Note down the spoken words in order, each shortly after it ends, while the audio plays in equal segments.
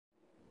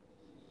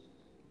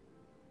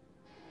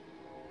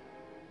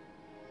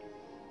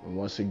And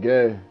once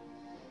again,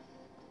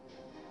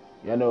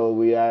 y'all know where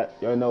we at.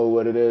 Y'all know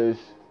what it is.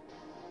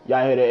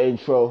 Y'all hear the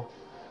intro.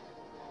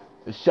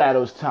 The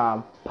Shadows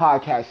Time.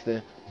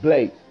 Podcasting.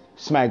 Blake.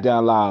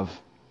 SmackDown Live.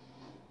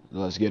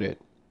 Let's get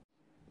it.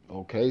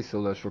 Okay, so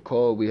let's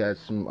recall we had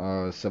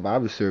some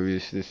Survivor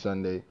Series this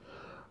Sunday.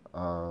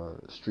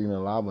 Streaming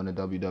live on the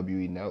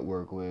WWE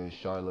Network where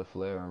Charlotte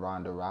Flair and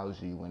Ronda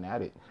Rousey went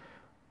at it.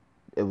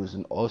 It was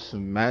an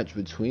awesome match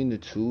between the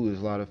two.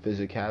 There's a lot of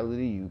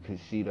physicality. You could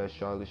see that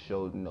Charlotte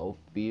showed no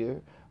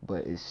fear,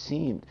 but it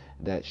seemed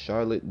that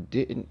Charlotte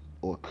didn't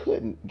or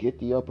couldn't get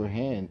the upper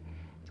hand.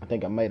 I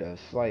think I made a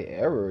slight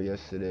error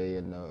yesterday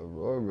in the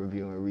Raw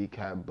review and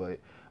recap, but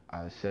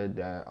I said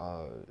that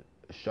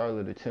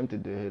Charlotte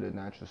attempted to hit a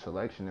natural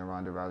selection and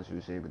Ronda Rousey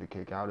was able to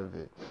kick out of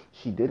it.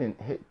 She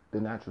didn't hit the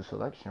natural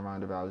selection.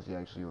 Ronda Rousey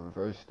actually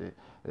reversed it.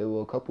 There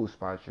were a couple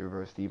spots she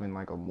reversed, even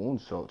like a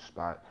moonsault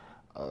spot.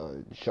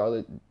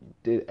 Charlotte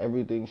did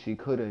everything she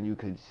could, and you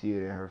could see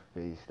it in her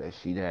face that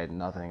she had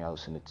nothing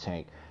else in the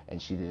tank,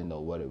 and she didn't know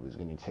what it was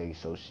going to take.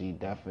 So she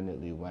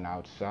definitely went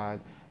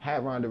outside,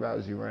 had Ronda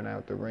Rousey run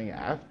out the ring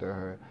after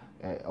her,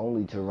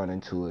 only to run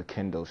into a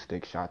kendo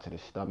stick shot to the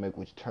stomach,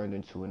 which turned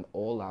into an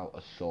all-out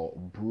assault,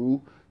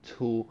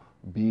 brutal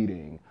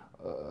beating,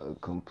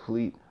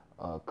 complete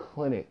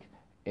clinic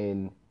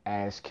in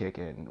ass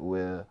kicking,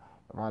 where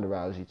Ronda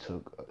Rousey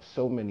took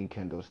so many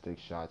kendo stick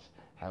shots,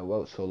 had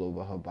welts all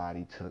over her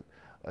body, took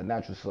a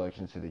natural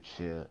selection to the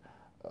chair,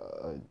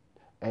 uh,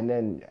 and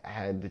then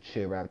had the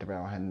chair wrapped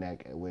around her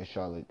neck where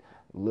Charlotte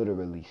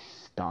literally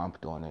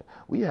stomped on it.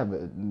 We have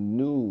a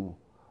new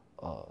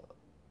uh,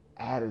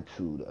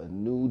 attitude, a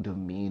new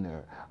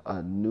demeanor,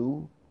 a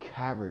new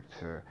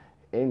character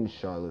in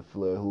Charlotte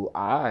Flair, who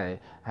I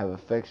have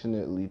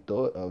affectionately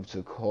thought of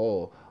to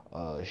call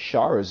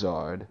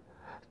Charizard.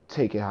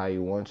 Take it how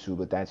you want to,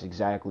 but that's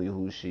exactly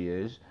who she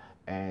is.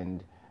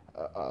 And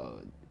uh, uh,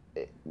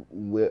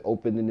 we're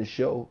opening the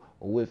show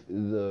with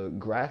the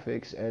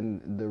graphics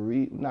and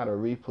not a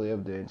replay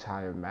of the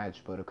entire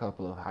match, but a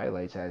couple of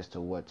highlights as to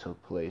what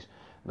took place.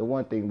 The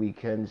one thing we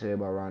can say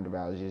about Ronda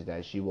Rousey is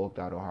that she walked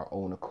out on her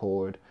own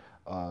accord.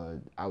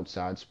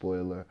 Outside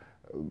spoiler,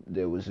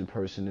 there was a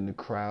person in the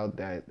crowd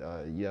that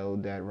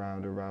yelled at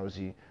Ronda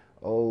Rousey,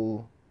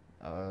 "Oh,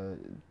 uh,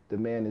 the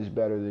man is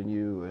better than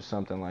you," or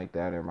something like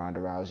that. And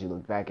Ronda Rousey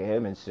looked back at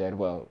him and said,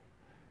 "Well,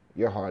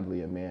 you're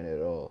hardly a man at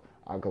all."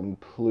 I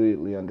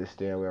completely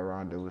understand where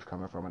Ronda was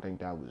coming from. I think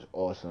that was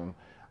awesome.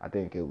 I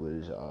think it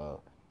was.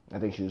 I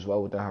think she was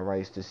well within her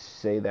rights to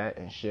say that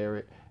and share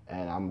it.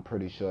 And I'm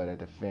pretty sure that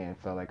the fan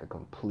felt like a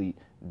complete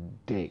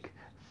dick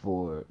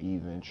for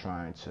even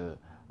trying to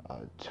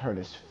turn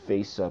his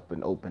face up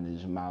and open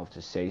his mouth to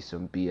say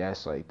some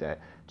BS like that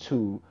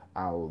to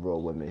our Raw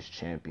Women's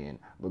Champion,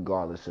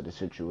 regardless of the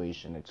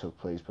situation that took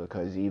place.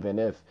 Because even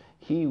if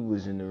he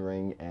was in the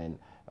ring and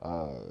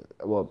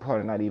well,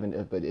 pardon, not even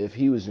if, but if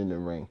he was in the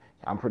ring,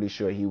 I'm pretty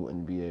sure he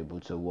wouldn't be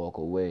able to walk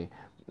away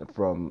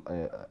from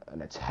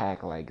an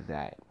attack like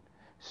that.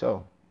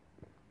 So,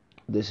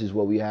 this is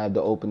what we had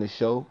to open the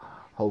show.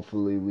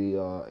 Hopefully, we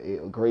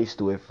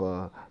graced with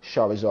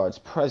Charizard's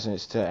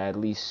presence to at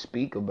least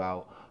speak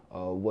about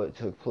what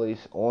took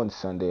place on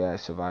Sunday at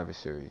Survivor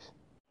Series.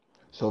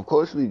 So, of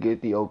course, we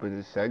get the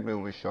opening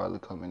segment with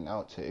Charlotte coming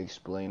out to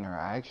explain her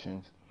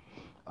actions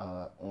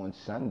on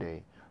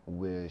Sunday,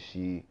 where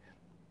she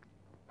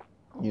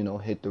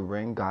hit the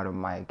ring, got a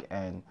mic,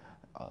 and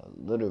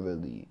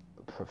literally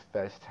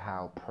professed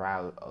how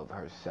proud of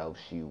herself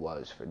she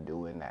was for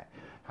doing that.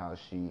 How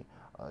she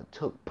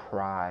took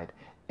pride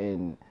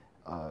in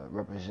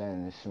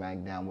representing the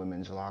SmackDown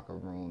Women's locker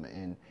room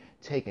and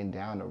taking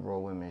down the Raw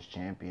Women's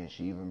Champion.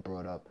 She even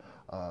brought up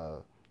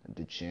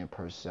the champ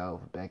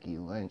herself, Becky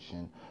Lynch,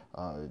 and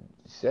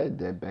said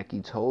that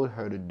Becky told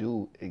her to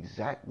do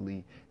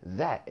exactly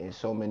that in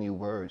so many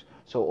words.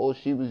 So all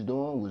she was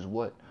doing was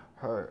what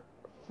her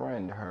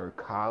friend, her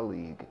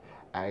colleague,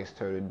 asked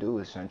her to do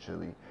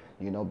essentially.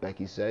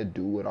 Becky said,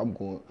 do what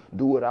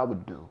I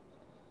would do.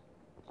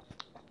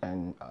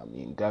 And I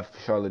mean,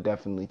 Charlotte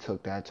definitely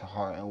took that to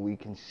heart, and we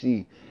can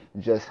see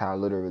just how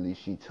literally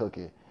she took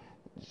it.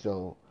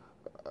 So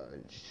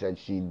she said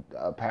she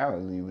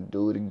apparently would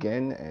do it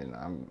again, and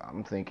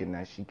I'm thinking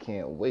that she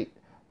can't wait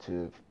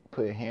to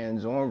put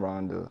hands on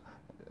Ronda.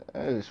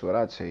 That's what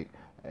I take.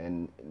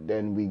 And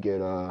then we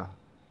get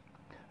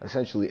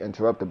essentially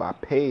interrupted by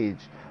Paige,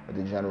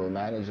 the general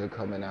manager,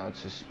 coming out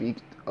to speak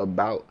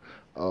about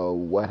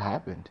what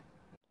happened.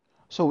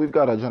 So we've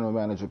got our general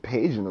manager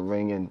Paige in the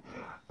ring, and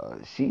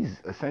she's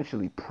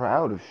essentially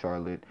proud of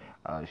Charlotte.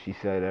 She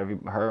said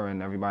her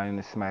and everybody in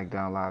the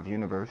SmackDown Live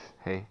universe,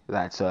 hey,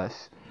 that's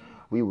us.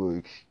 We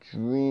were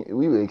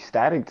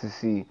ecstatic to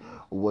see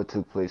what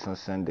took place on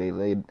Sunday.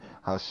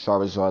 How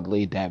Charizard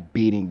laid that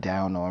beating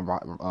down on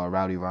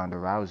Rowdy Ronda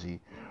Rousey,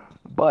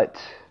 but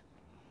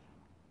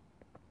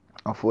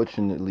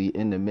unfortunately,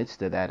 in the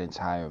midst of that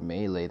entire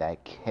melee,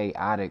 that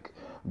chaotic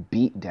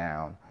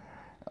beatdown,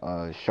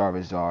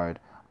 Charizard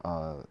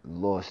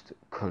lost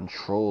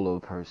control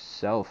of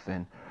herself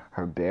and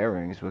her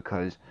bearings,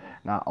 because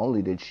not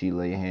only did she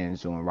lay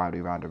hands on Ronda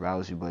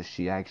Rousey, but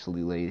she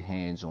actually laid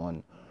hands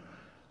on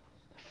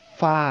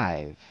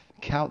five,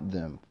 count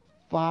them,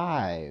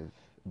 five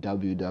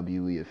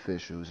WWE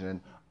officials.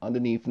 And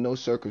underneath no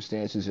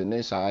circumstances in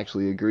this, I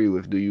actually agree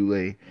with, do you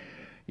lay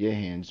your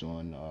hands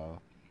on a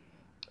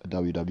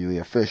WWE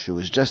official?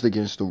 It's just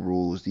against the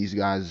rules. These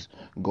guys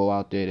go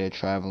out there, they're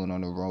traveling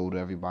on the road,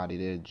 everybody,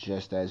 they're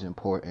just as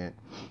important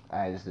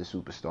as the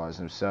superstars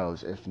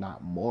themselves, if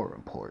not more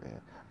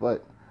important.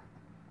 But,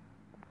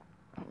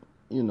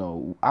 you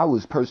know, I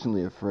was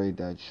personally afraid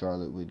that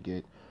Charlotte would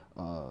get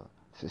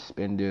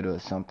suspended or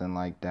something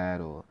like that,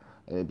 or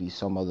it'd be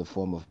some other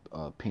form of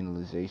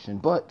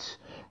penalization. But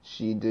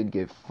she did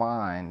get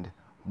fined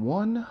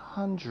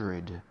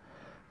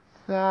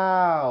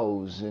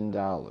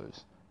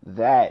 $100,000.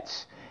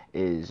 That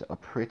is a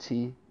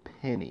pretty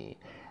penny,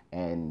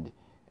 and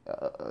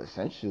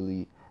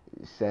essentially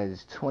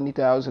says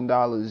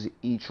 $20,000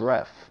 each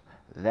ref.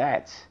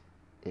 That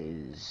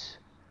is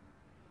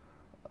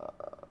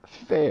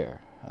fair,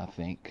 I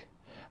think.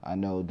 I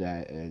know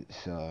that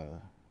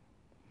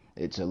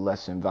it's a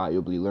lesson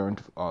valuably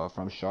learned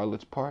from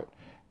Charlotte's part,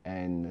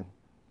 and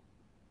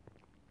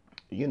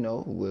you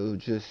know, we'll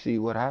just see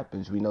what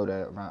happens. We know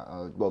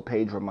that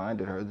Paige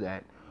reminded her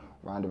that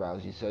Ronda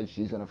Rousey said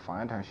she's gonna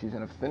find her, she's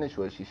gonna finish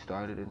what she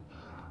started, and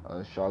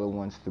Charlotte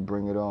wants to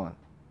bring it on.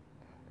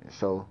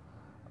 So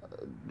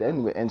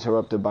then we're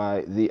interrupted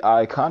by the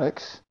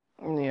Iconics.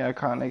 And the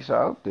Iconics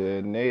are out there,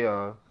 and they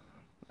are.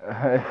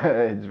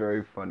 It's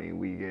very funny.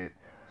 We get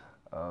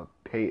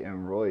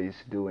Peyton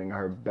Royce doing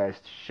her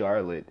best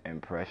Charlotte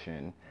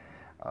impression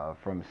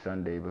from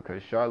Sunday,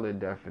 because Charizard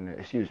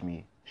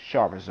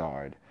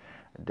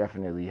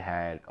definitely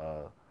had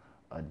a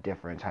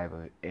different type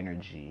of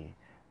energy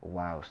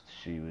whilst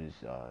she was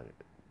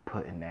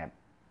putting that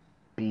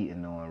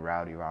beating on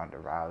Ronda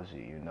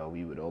Rousey. You know,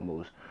 we would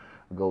almost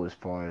go as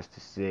far as to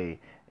say,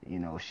 you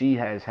know, she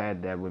has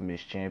had that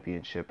women's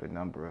championship a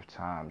number of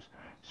times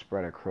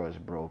spread across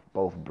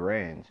both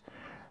brands.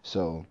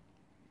 So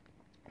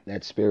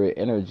that spirit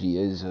energy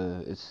is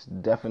it's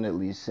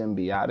definitely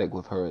symbiotic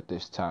with her at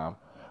this time,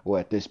 or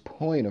at this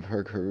point of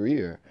her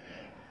career.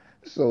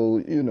 So,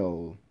 you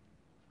know,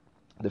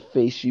 the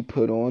face she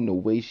put on, the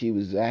way she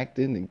was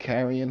acting and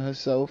carrying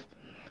herself,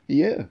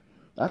 yeah,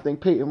 I think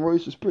Peyton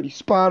Royce was pretty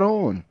spot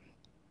on.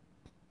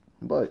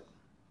 But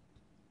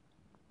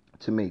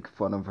to make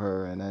fun of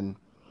her and then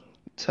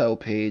tell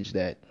Paige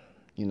that,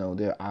 you know,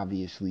 they're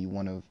obviously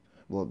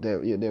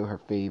they're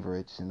her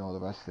favorites and all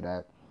the rest of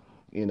that,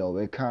 you know,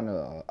 it kind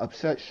of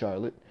upset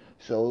Charlotte.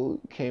 So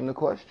came the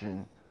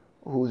question,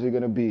 who's it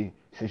going to be?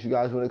 Since you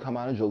guys want to come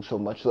out and joke so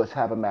much, let's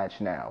have a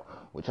match now.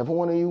 Whichever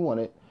one of you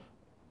want it,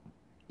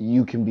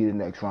 you can be the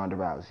next Ronda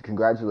Rousey.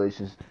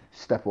 Congratulations,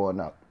 step on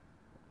up.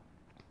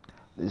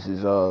 This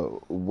is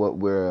what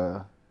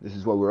we're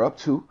up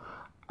to.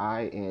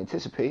 I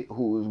anticipate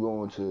who is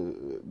going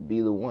to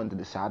be the one to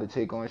decide to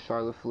take on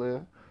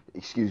Charizard,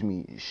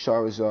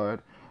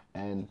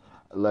 and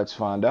let's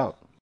find out.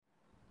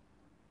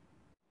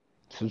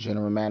 So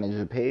General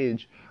Manager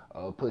Paige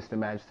puts the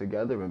match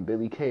together, and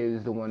Billie Kay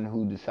is the one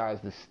who decides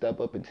to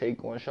step up and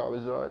take on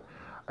Charizard.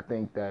 I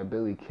think that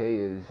Billie Kay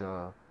is,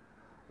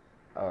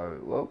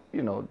 well,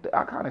 you know, the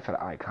Iconics are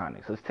the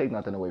Iconics. Let's take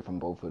nothing away from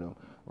both of them.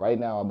 Right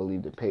now, I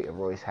believe that Peyton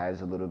Royce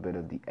has a little bit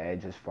of the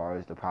edge as far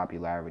as the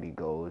popularity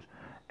goes,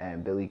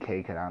 and Billie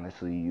Kay could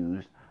honestly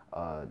use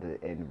the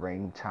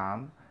in-ring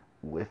time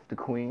with the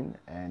Queen,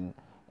 and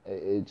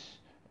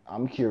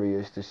I'm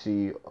curious to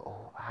see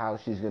how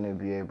she's going to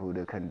be able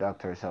to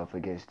conduct herself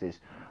against this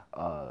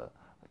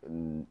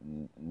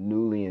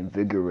newly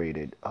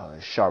invigorated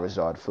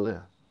Charizard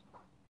Flair.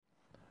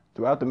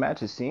 Throughout the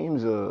match, it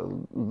seems a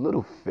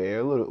little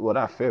fair, well,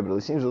 not fair, but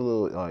it seems a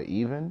little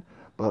even,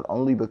 but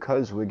only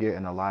because we're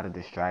getting a lot of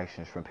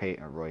distractions from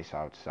Peyton Royce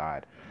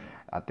outside.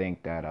 I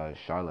think that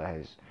Charlotte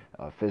has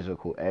a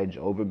physical edge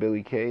over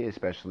Billie Kay,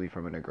 especially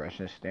from an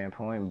aggression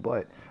standpoint.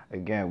 But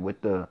again, with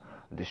the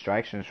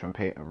distractions from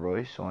Peyton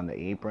Royce on the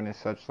apron and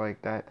such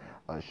like that,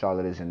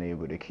 Charlotte isn't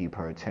able to keep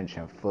her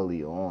attention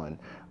fully on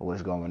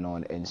what's going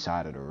on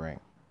inside of the ring.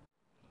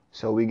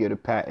 So we get a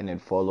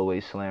patented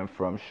fall-away slam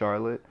from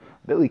Charlotte.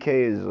 Billie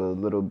Kay is a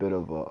little bit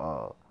of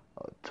a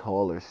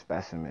taller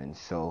specimen,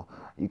 so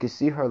you can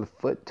see her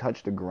foot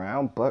touch the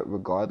ground, but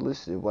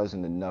regardless, it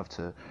wasn't enough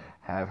to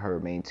have her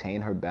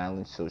maintain her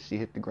balance, so she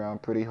hit the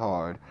ground pretty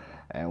hard,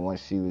 and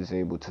once she was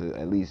able to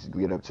at least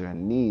get up to her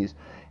knees,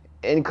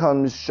 in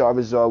comes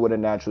Charizard with a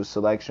natural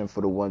selection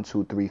for the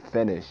 1-2-3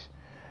 finish.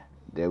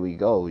 There we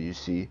go. You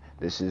see,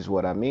 this is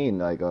what I mean.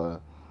 Like,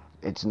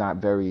 it's not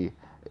very...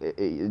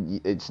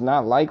 It's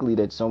not likely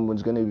that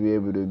someone's going to be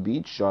able to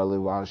beat Charlotte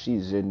while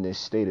she's in this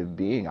state of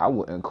being. I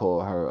wouldn't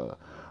call her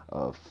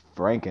a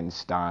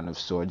Frankenstein of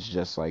sorts,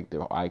 just like the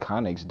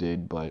Iconics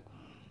did, but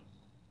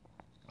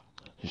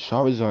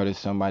Charizard is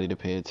somebody to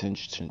pay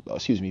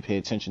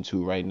attention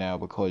to right now,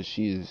 because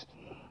she is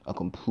a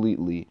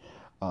completely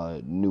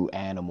new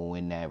animal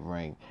in that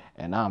ring,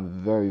 and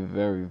I'm very,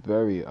 very,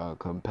 very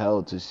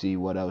compelled to see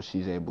what else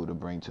she's able to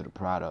bring to the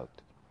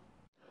product.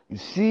 You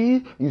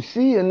see,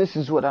 and this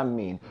is what I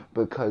mean,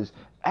 because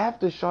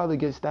after Charlotte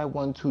gets that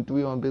 1, 2,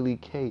 3 on Billie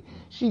Kay,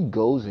 she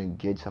goes and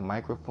gets a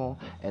microphone,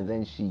 and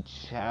then she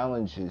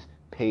challenges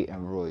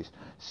Peyton Royce.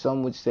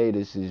 Some would say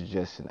this is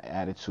just an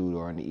attitude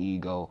or an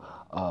ego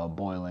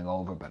boiling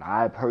over, but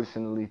I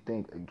personally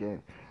think,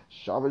 again,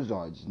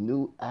 Charizard's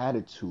new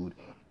attitude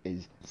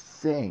is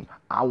saying,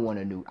 I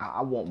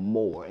want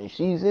more. And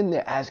she's in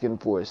there asking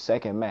for a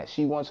second match.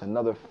 She wants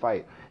another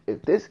fight.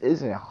 If this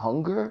isn't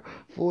hunger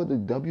for the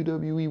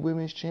WWE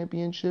Women's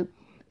Championship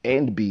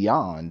and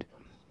beyond,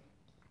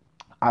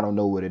 I don't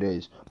know what it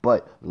is.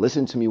 But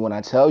listen to me when I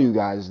tell you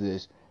guys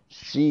this.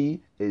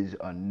 She is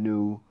a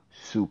new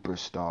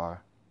superstar.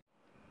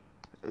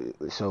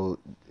 So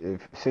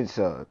since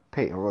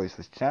Peyton Royce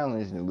was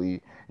challenged, and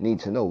we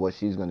need to know what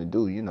she's going to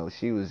do. You know,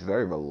 she was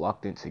very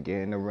reluctant to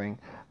get in the ring.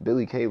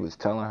 Billie Kay was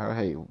telling her,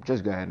 hey,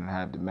 just go ahead and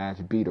have the match,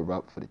 beat her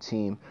up for the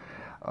team.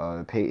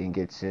 Peyton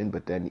gets in,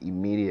 but then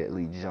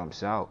immediately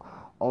jumps out,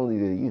 only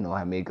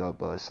to, make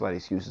up slight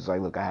excuses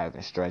like, look, I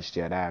haven't stretched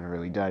yet, I haven't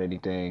really done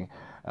anything,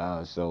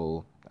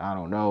 so I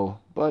don't know.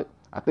 But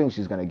I think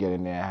she's going to get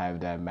in there and have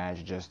that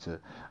match just to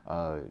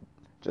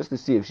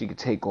see if she could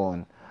take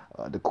on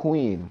the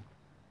Queen.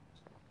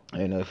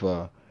 And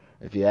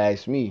if you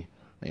ask me,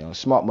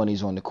 smart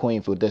money's on the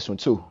Queen for this one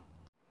too.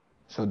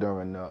 So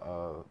during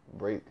the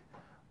break,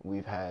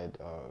 we've had,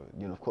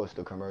 of course,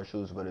 the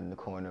commercials, but in the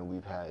corner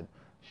we've had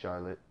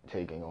Charlotte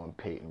taking on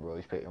Peyton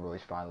Royce. Peyton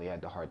Royce finally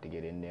had the heart to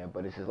get in there,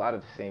 but it's a lot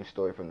of the same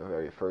story from the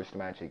very first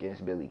match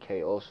against Billie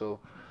Kay. Also,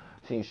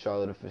 seen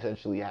Charlotte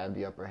essentially have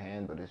the upper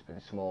hand, but it's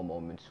been small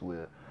moments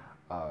where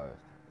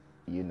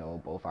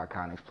both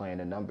Iconics playing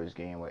the numbers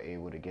game were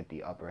able to get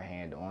the upper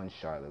hand on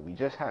Charlotte. We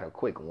just had a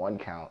quick 1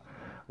 count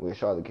where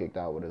Charlotte kicked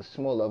out with a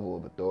small level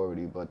of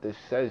authority, but this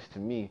says to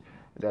me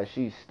that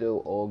she's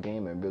still all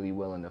game and really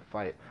willing to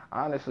fight.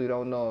 I honestly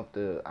don't know if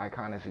the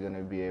Iconics are going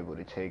to be able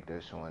to take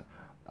this one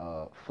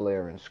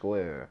fair and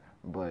square,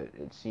 but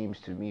it seems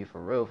to me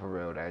for real,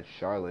 that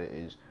Charlotte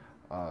is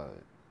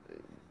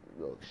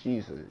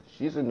she's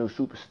a new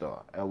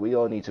superstar, and we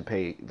all need to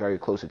pay very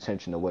close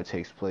attention to what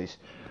takes place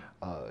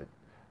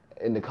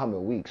in the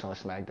coming weeks on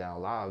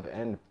SmackDown Live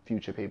and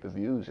future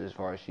pay-per-views as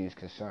far as she's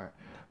concerned.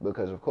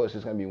 Because, of course,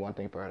 it's going to be one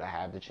thing for her to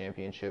have the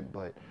championship,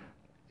 but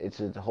it's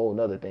a whole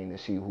other thing to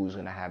see who's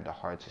going to have the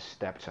heart to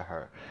step to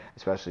her,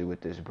 especially with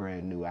this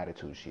brand new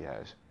attitude she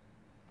has.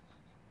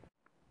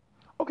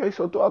 Okay,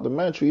 so throughout the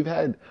match, we've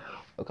had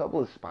a couple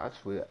of spots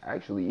where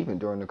actually, even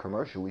during the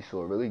commercial, we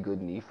saw a really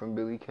good knee from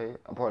Billie Kay.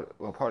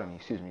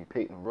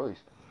 Peyton Royce.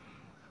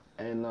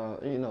 And,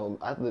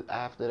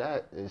 after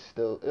that, it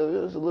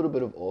was a little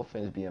bit of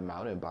offense being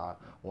mounted by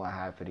one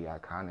half of the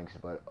Iconics,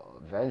 but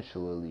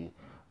eventually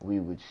we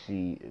would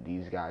see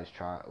these guys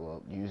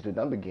use the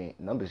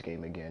numbers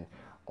game again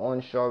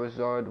on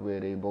Charizard, where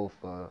they both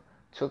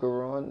took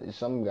her on.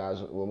 Some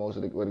guys, most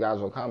of the guys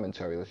on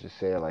commentary, let's just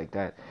say it like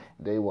that,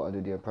 they were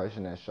under the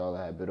impression that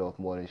Charlotte had bit off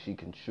more than she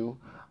can chew.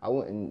 I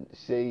wouldn't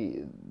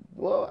say,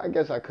 I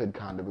guess I could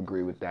kind of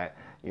agree with that.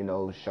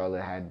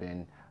 Charlotte had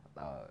been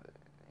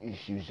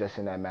she was just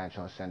in that match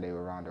on Sunday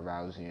with Ronda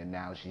Rousey, and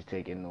now she's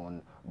taking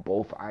on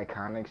both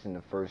Iconics in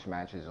the first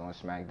matches on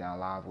SmackDown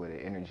Live, where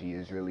the energy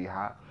is really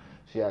hot.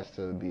 She has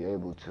to be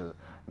able to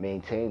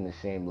maintain the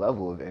same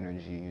level of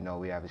energy.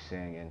 We have a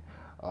saying in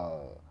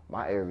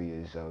my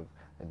areas of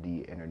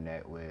the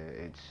internet where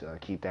it's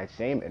keep that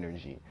same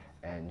energy,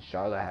 and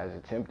Charlotte has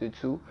attempted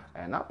to,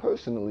 and I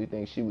personally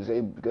think she was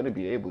going to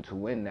be able to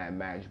win that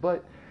match.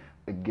 But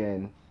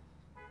again,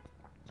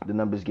 the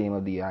numbers game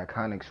of the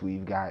Iconics,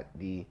 we've got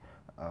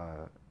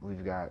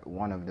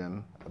one of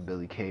them,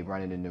 Billie Kay,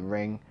 running in the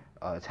ring,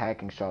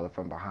 attacking Charlotte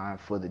from behind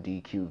for the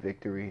DQ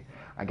victory.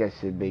 I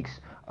guess it makes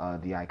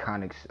the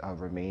Iconics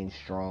remain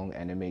strong,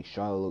 and it makes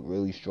Charlotte look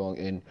really strong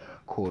in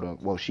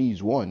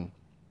she's won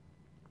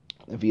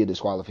via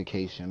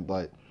disqualification,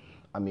 but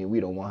I mean, we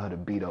don't want her to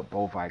beat up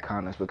both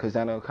Iconics, because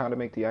that'll kind of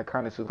make the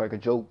Iconics look like a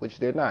joke, which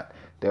they're not.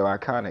 They're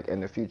iconic,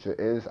 and the future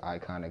is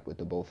iconic with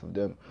the both of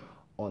them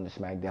on the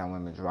SmackDown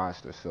Women's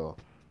roster. So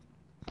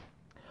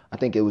I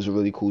think it was a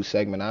really cool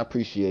segment. I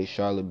appreciate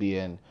Charlotte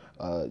being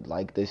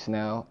like this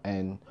now,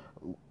 and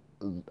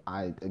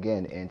I,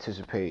 again,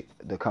 anticipate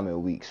the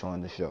coming weeks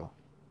on the show.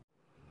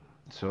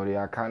 So the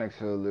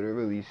Iconics are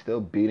literally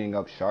still beating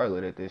up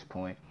Charlotte at this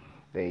point.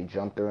 They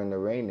jumped her in the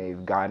ring.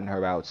 They've gotten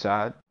her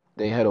outside.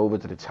 They head over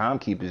to the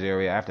timekeepers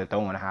area after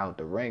throwing her out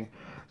the ring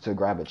to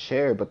grab a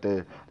chair, but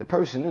the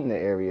person in the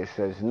area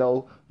says,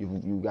 no,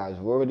 you guys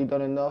have already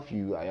done enough.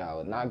 You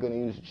are not going to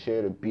use a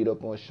chair to beat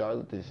up on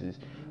Charlotte. This is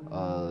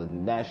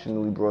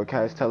nationally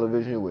broadcast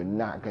television. We're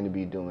not going to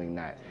be doing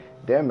that.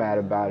 They're mad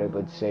about it,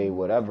 but say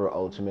whatever.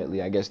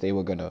 Ultimately, I guess they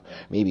were going to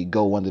maybe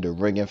go under the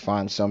ring and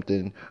find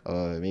something,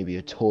 maybe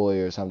a toy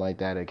or something like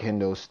that, a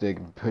kendo stick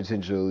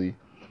potentially.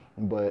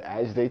 But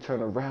as they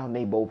turn around,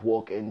 they both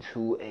walk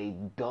into a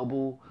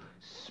double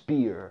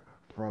spear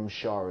from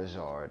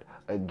Charizard,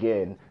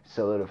 again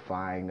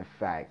solidifying the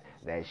fact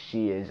that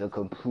she is a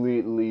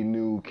completely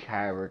new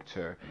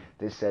character.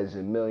 This says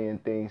a million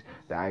things.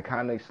 The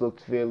Iconics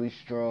looked fairly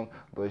strong,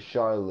 but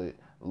Charlotte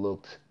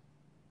looked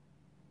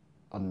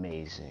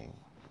amazing.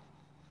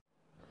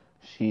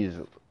 She is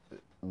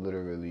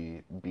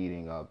literally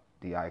beating up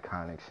the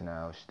Iconics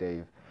now.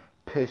 They've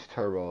pissed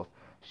her off.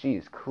 She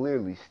is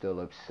clearly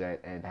still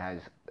upset and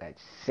has that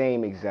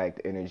same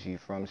exact energy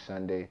from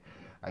Sunday.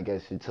 I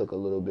guess it took a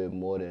little bit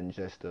more than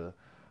just an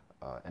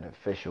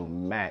official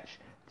match.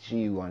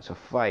 She wants a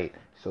fight,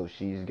 so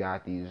she's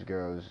got these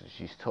girls.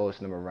 She's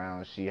tossing them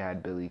around. She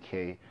had Billie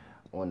Kay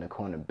on the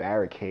corner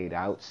barricade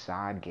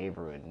outside, gave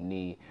her a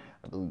knee.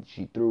 I believe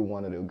she threw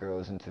one of the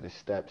girls into the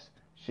steps.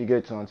 She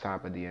gets on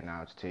top of the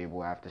announce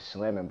table after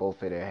slamming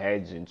both of their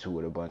heads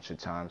into it a bunch of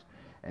times,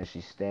 and she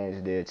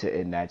stands there to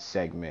end that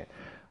segment.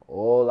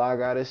 All I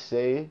gotta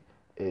say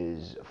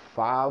is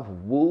 5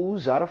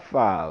 woos out of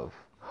 5.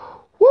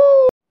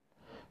 Woo!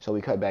 So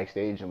we cut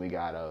backstage and we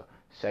got a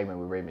segment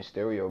with Rey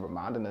Mysterio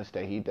reminding us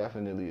that he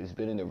definitely has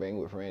been in the ring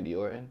with Randy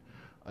Orton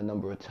a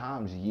number of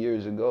times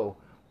years ago.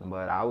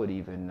 But I would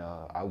even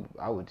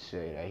I would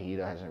say that he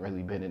hasn't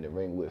really been in the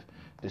ring with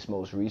this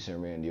most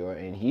recent Randy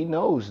Orton. And he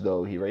knows,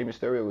 though, Rey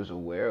Mysterio was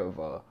aware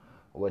of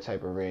what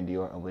type of Randy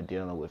Orton we're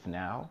dealing with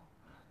now.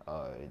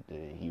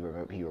 He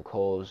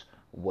recalls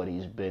what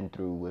he's been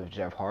through with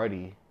Jeff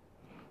Hardy,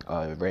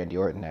 Randy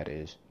Orton, that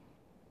is.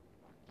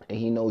 And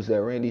he knows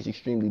that Randy's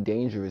extremely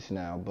dangerous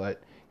now,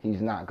 but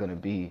he's not going to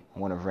be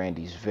one of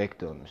Randy's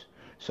victims.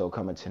 So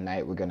coming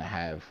tonight, we're going to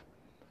have,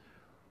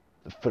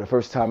 for the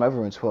first time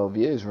ever in 12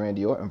 years,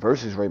 Randy Orton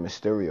versus Rey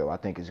Mysterio. I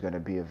think it's going to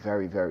be a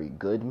very, very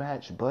good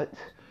match. But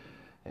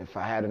if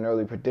I had an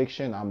early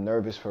prediction, I'm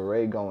nervous for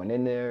Rey going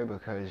in there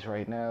because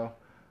right now,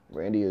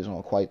 Randy is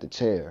on quite the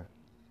tear.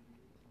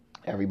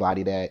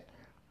 Everybody that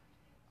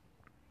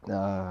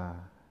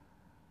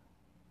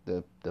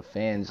the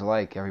fans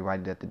like,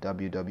 everybody that the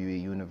WWE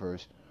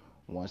Universe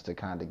wants to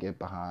kind of get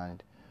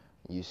behind,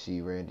 you see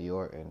Randy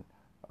Orton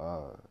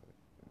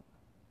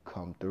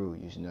come through.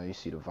 You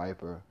see the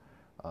Viper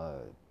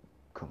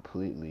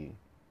completely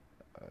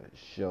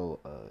show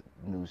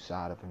a new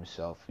side of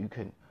himself. You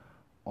can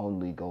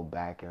only go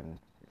back and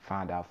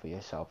find out for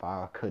yourself.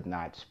 I could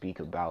not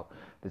speak about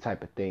the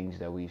type of things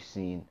that we've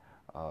seen,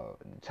 the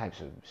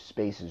types of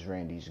spaces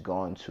Randy's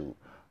gone to.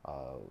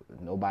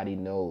 Nobody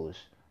knows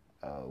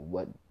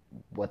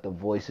what the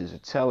voices are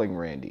telling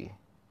Randy,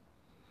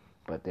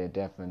 but they're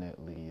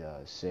definitely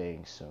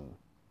saying some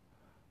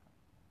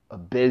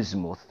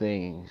abysmal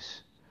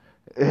things.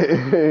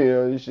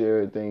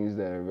 Share things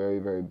that are very,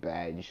 very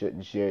bad. You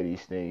shouldn't share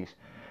these things.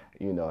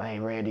 Hey,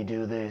 Randy,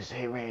 do this.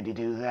 Hey, Randy,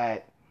 do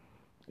that.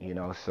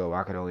 So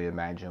I could only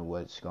imagine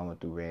what's going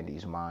through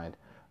Randy's mind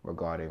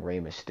regarding Rey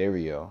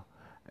Mysterio.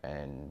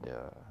 And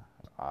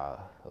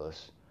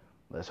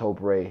let's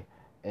hope Rey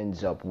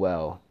ends up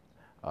well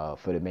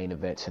for the main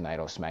event tonight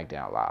on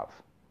SmackDown Live.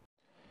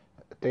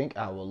 Thank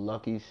our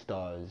lucky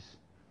stars.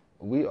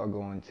 We are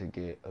going to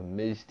get a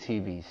Miz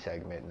TV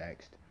segment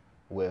next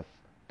with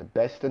the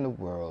best in the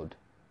world,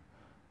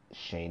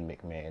 Shane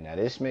McMahon. Now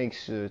this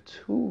makes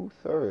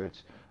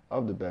 2/3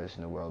 of the best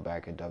in the world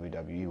back at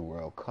WWE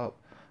World Cup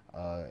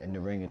in the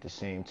ring at the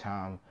same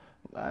time.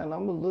 And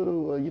I'm a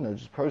little,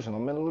 just personal,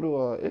 I'm a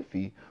little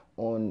iffy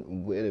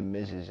on where the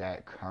Miz is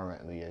at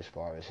currently as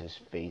far as his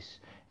face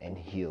and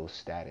heel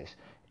status.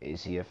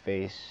 Is he a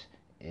face?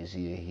 Is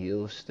he a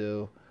heel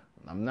still?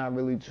 I'm not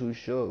really too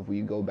sure. If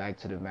we go back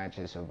to the match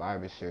at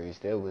Survivor Series,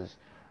 it was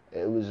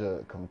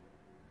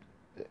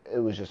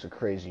just a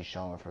crazy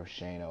showing from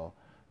Shane.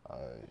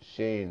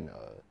 Shane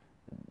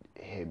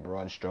hit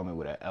Braun Strowman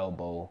with an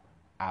elbow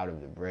out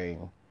of the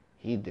ring.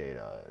 He did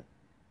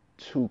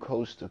 2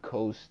 coast to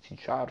coast. He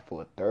tried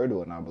for a third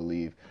one, I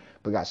believe,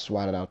 but got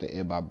swatted out the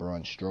air by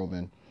Braun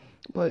Strowman.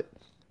 But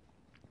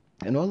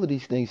in all of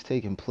these things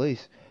taking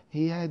place,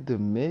 he had the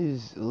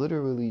Miz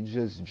literally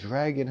just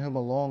dragging him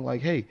along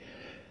like, hey,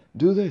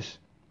 do this.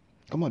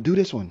 Come on, do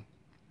this one.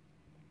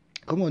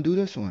 Come on, do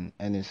this one.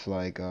 And it's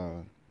like,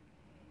 well,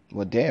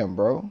 damn,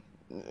 bro.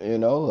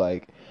 It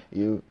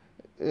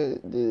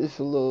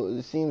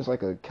seems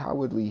like a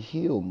cowardly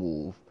heel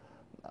move.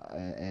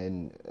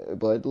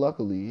 But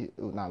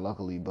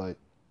but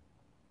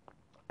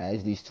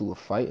as these two are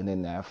fighting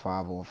in that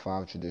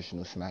 5-on-5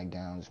 traditional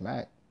SmackDown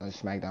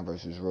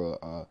versus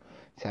Raw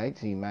tag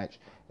team match,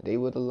 they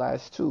were the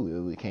last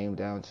two. It came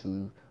down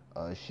to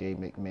Shane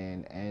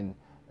McMahon and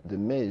The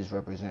Miz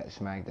represent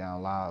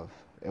SmackDown Live,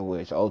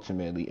 which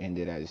ultimately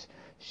ended as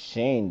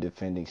Shane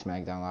defending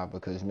SmackDown Live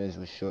because Miz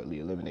was shortly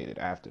eliminated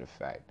after the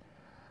fact.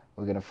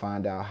 We're going to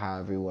find out how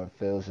everyone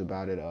feels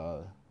about it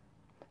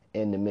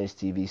in the Miz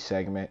TV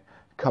segment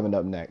coming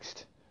up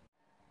next.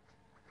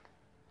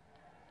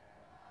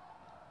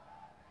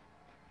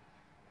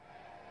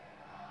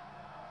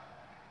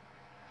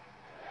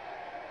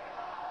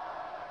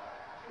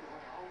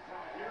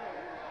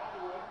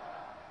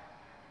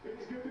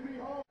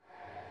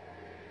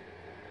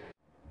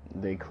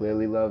 They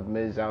clearly love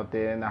Miz out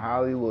there in the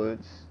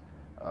Hollywoods.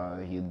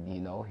 He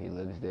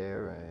lives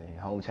there.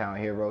 Hometown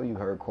hero. You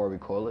heard Corey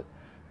call it,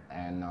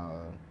 and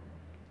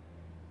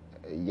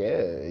yeah,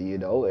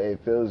 it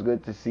feels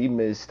good to see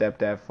Miz step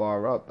that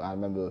far up. I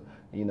remember,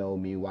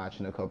 me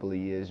watching a couple of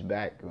years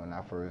back when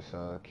I first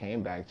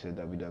came back to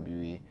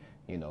WWE.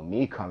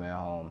 Me coming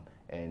home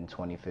in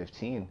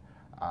 2015,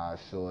 I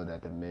saw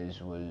that the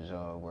Miz was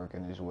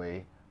working his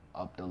way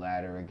up the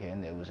ladder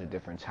again. It was a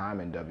different time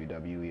in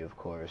WWE, of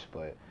course,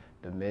 but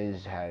the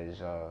Miz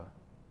has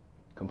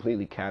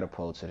completely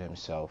catapulted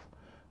himself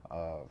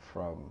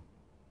from,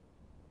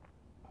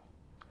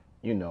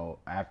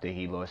 after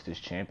he lost his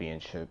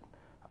championship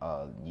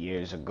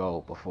years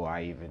ago before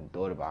I even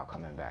thought about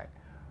coming back.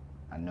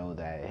 I know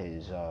that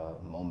his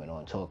moment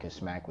on Talking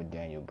Smack with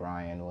Daniel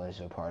Bryan was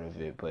a part of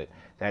it, but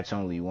that's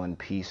only one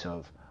piece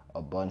of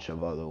a bunch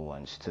of other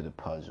ones to the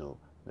puzzle.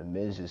 The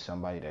Miz is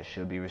somebody that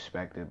should be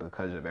respected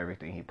because of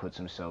everything he puts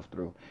himself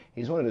through.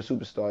 He's one of the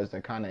superstars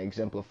that kind of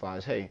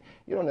exemplifies, hey,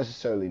 you don't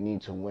necessarily need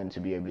to win to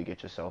be able to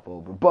get yourself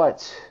over,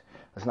 but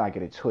let's not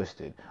get it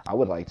twisted. I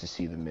would like to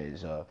see the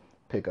Miz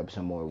pick up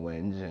some more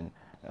wins and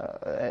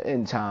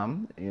in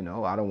time.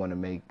 I don't want to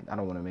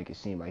make it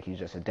seem like he's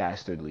just a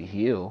dastardly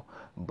heel,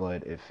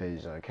 but if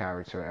his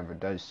character ever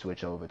does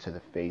switch over to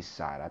the face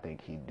side, I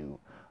think he'd do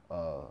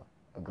a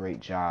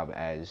great job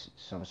as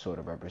some sort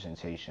of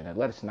representation. And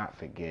let us not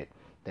forget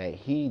that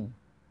he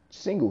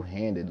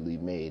single-handedly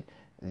made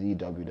the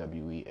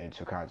WWE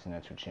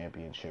Intercontinental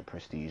Championship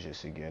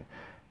prestigious again.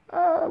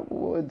 I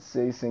would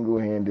say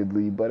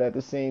single-handedly, but at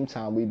the same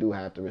time, we do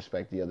have to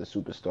respect the other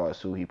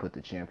superstars who he put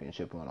the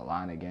championship on the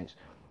line against.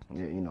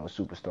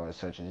 Superstars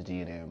such as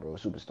Dean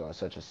Ambrose, superstars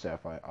such as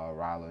Seth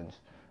Rollins,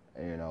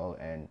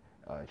 and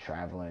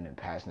traveling and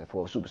passing it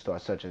forward.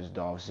 Superstars such as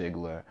Dolph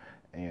Ziggler,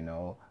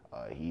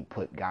 he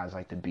put guys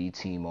like the B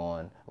Team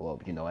on. Well,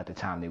 at the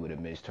time they would have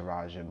missed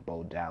Taraji,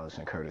 Bo Dallas,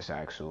 and Curtis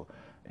Axel.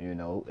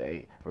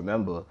 Hey,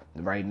 remember,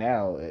 right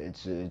now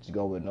it's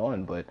going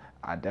on, but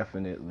I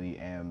definitely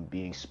am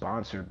being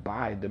sponsored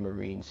by the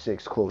Marine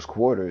 6 Close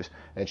Quarters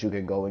that you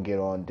can go and get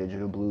on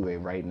digital Blu-ray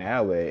right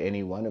now at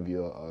any one of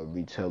your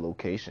retail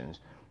locations.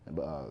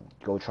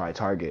 Go try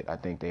Target. I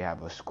think they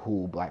have a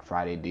cool Black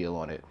Friday deal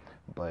on it.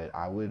 But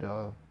I would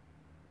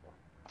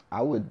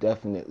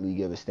definitely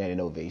give a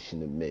standing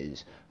ovation to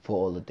Miz for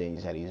all the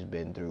things that he's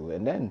been through.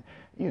 And then,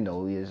 he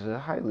is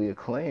highly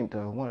acclaimed,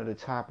 one of the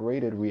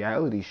top-rated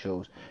reality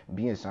shows,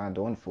 being signed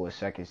on for a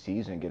second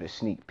season, get a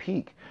sneak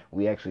peek.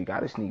 We actually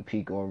got a sneak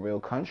peek on Real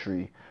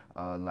Country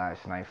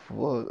last night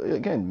for,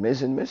 again,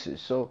 Miz and Mrs.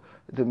 So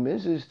the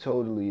Miz is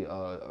totally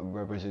a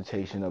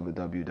representation of a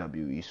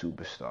WWE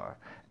superstar,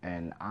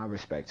 and I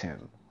respect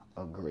him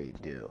a great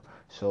deal.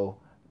 So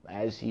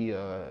as he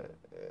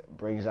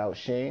brings out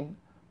Shane,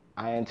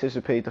 I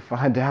anticipate to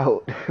find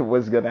out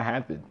what's going to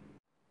happen.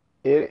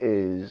 It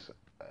is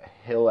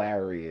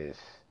hilarious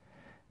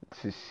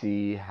to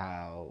see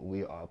how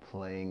we are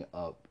playing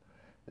up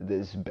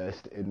this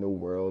best in the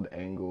world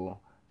angle.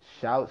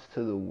 Shouts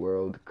to the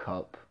World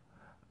Cup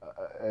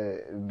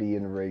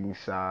being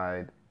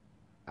ringside.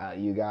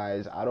 You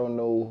guys, I don't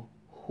know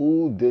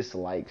who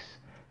dislikes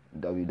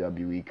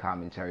WWE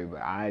commentary,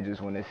 but I just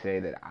want to say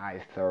that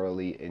I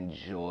thoroughly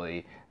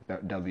enjoy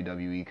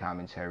WWE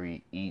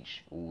commentary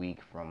each week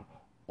from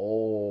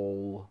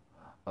all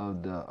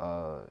of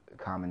the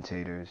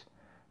commentators.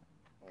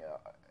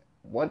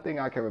 One thing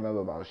I can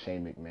remember about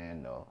Shane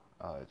McMahon, though,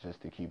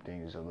 just to keep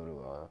things a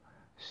little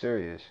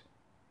serious,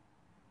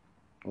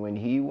 when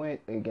he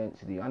went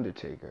against The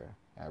Undertaker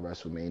at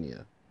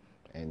WrestleMania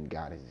and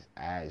got his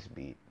ass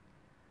beat,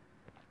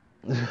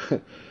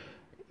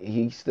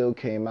 he still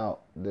came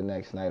out the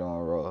next night on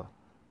Raw.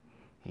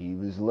 He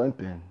was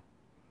limping,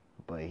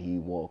 but he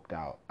walked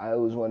out. It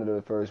was one of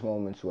the first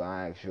moments where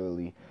I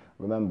actually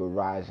remember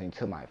rising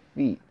to my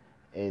feet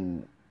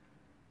and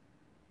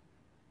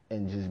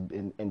just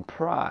in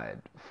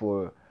pride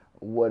for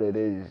what it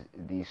is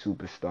these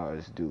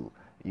superstars do,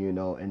 in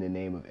the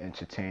name of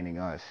entertaining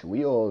us.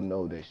 We all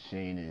know that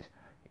Shane is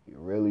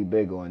really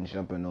big on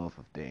jumping off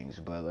of things,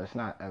 but let's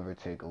not ever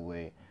take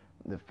away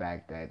the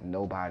fact that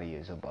nobody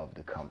is above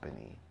the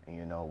company.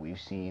 We've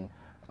seen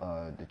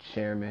the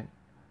chairman,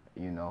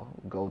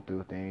 go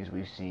through things.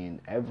 We've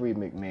seen every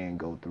McMahon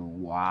go through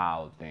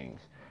wild things,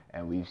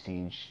 and we've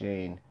seen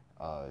Shane,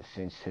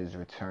 since his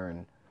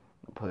return,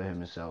 put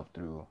himself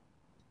through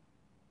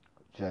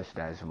just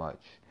as much,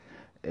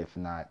 if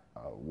not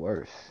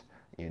worse,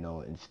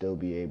 and still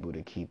be able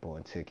to keep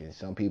on ticking.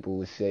 Some people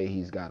would say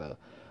he's got a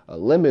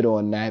limit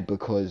on that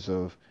because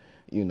of,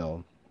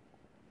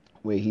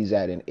 where he's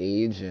at in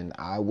age, and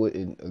I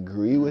wouldn't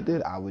agree with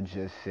it. I would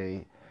just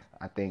say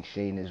I think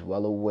Shane is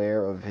well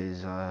aware of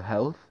his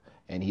health,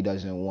 and he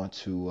doesn't want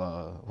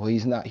to,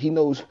 he's not, he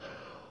knows,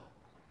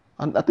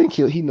 I think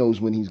he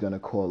knows when he's going to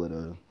call it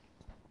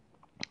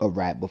a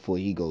wrap before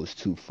he goes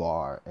too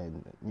far,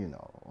 and,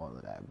 all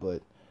of that.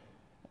 But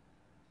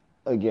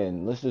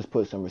again, let's just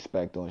put some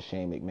respect on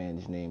Shane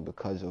McMahon's name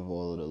because of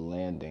all of the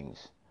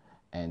landings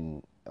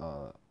and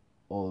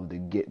all of the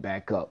get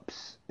back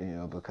ups,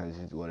 because,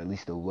 or at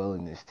least the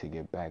willingness to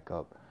get back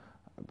up.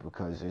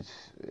 because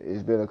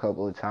it's been a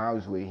couple of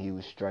times where he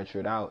was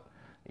stretchered out.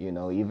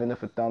 Even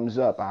if a thumbs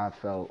up, I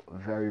felt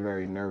very,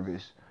 very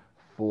nervous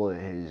for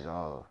his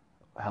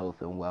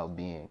health and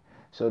well-being.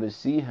 So to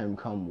see him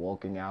come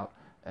walking out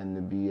and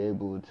to be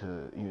able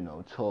to,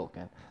 talk,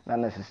 and not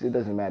necessarily, it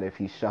doesn't matter if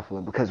he's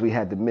shuffling because we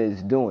had the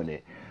Miz doing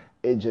it.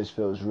 It just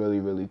feels really,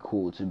 really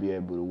cool to be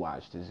able to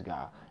watch this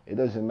guy. It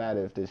doesn't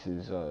matter if this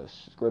is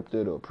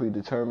scripted or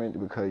predetermined,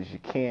 because you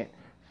can't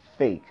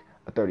fake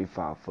a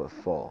 35-foot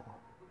fall.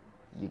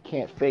 You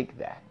can't fake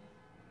that.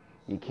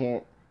 You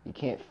can't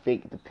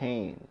fake the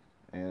pain.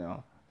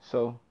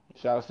 So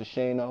shout outs to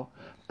Shano,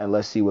 and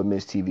let's see what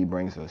Miz TV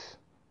brings us.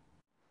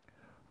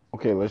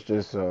 Okay, let's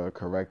just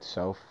correct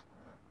self.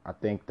 I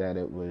think that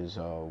it was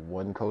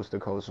one coast to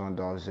coast on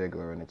Dolph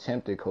Ziggler, an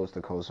attempted coast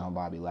to coast on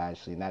Bobby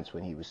Lashley, and that's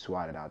when he was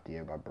swatted out the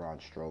air by Braun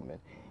Strowman.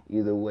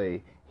 Either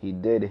way, he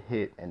did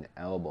hit an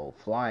elbow,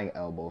 flying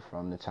elbow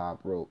from the top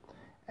rope,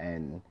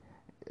 and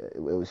it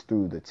was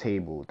through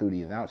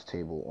the announce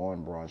table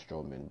on Braun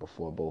Strowman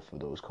before both of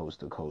those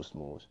coast to coast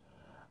moves.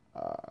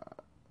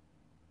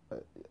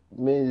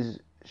 Miz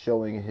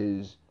showing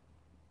his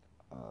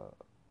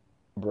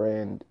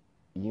brand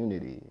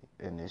unity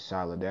and his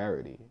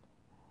solidarity.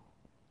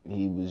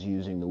 He was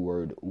using the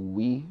word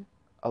 "we"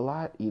 a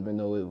lot, even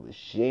though it was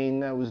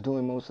Shane that was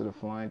doing most of the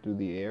flying through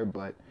the air.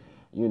 But,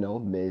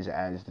 Miz,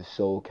 as the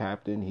sole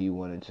captain, he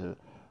wanted to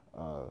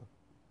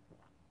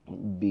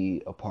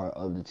be a part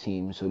of the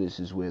team. So this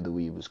is where the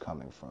 "we" was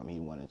coming from. He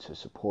wanted to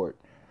support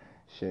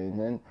Shane,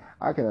 and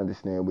I can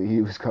understand where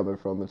he was coming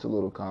from. It's a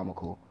little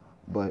comical,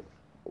 but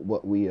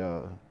what we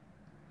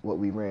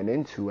ran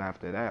into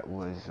after that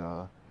was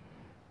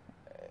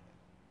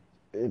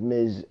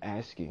Miz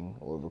asking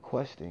or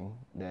requesting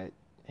that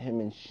him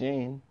and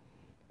Shane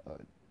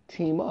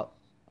team up.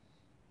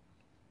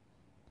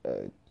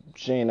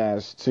 Shane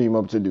asked team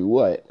up to do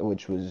what,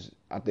 which was,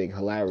 I think,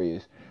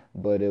 hilarious.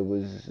 But it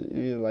was,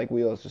 like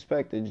we all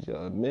suspected,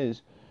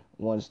 Miz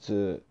wants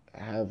to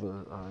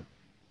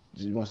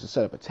wants to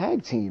set up a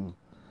tag team.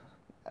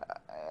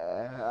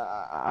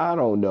 I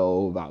don't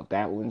know about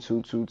that one.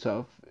 Too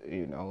tough.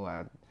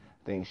 I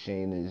think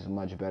Shane is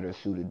much better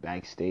suited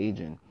backstage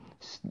and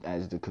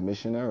as the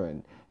commissioner,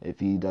 and if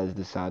he does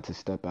decide to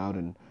step out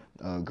and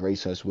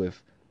grace us with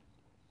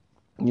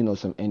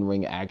some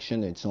in-ring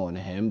action, it's on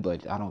him.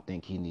 But I don't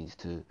think he needs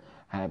to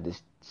have the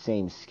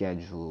same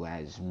schedule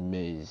as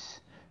Miz.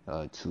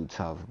 Too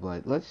tough.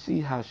 But let's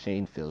see how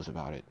Shane feels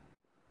about it.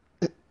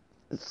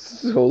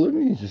 So let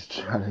me just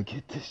try to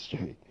get this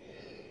straight.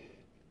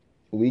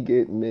 We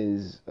get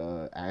Miz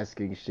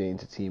asking Shane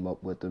to team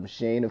up with him.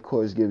 Shane, of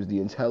course, gives the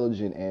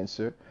intelligent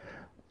answer,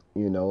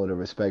 the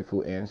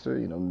respectful answer.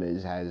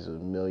 Miz has a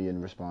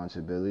million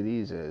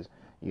responsibilities as,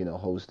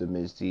 host of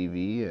Miz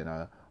TV and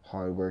a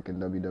hard-working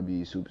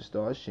WWE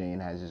superstar. Shane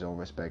has his own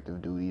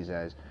respective duties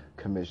as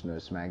commissioner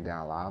of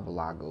SmackDown Live. A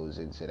lot goes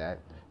into that.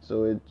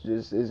 So it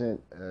just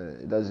isn't,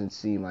 it doesn't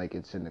seem like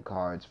it's in the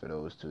cards for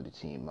those two to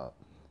team up.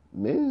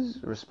 Miz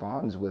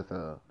responds with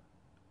a,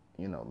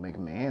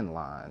 McMahon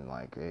line,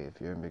 like, hey,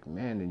 if you're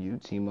McMahon, then you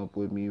team up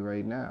with me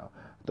right now.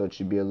 I thought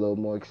you'd be a little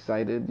more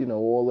excited,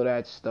 all of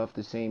that stuff,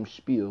 the same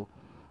spiel.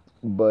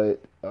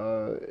 But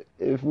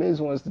if Miz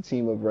wants to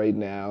team up right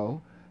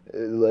now,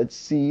 let's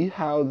see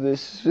how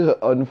this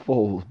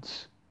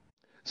unfolds.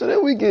 So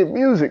then we get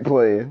music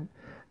playing,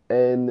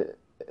 and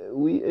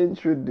we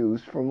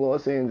introduce from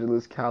Los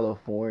Angeles,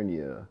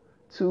 California,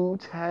 two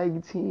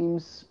tag team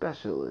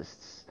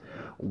specialists,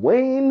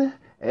 Wayne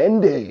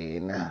and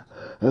Dane,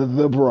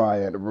 the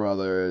Bryant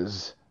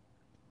brothers.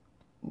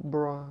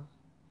 Bruh,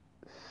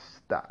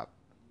 stop.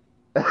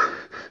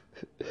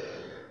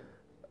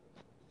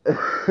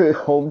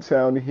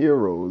 Hometown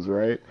heroes,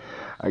 right?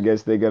 I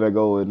guess they're gonna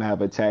go and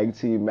have a tag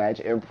team match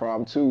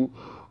impromptu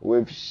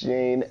with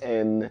Shane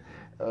and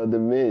The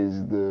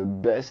Miz, the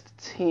best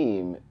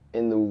team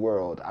in the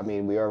world. I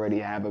mean, we already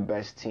have a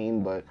best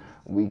team, but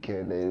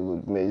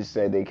Miz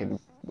said they can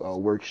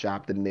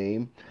workshop the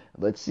name.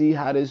 Let's see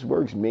how this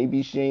works.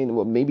 Maybe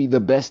maybe the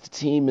best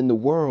team in the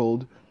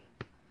world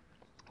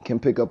can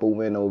pick up a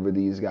win over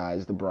these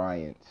guys, the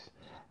Bryants.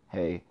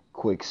 Hey,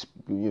 quick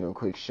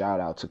shout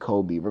out to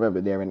Kobe.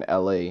 Remember, they're in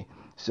LA,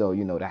 so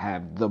to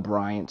have the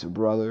Bryant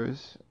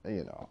brothers,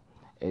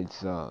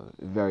 it's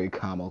very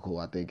comical.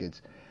 I think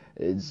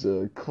it's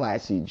a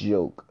classy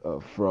joke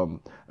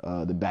from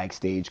the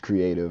backstage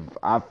creative.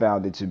 I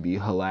found it to be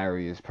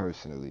hilarious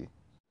personally.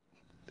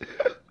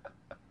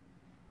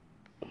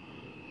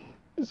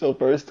 So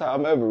first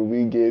time ever,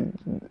 we get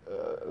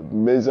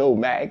Mizzo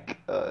Mac,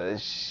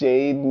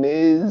 Shane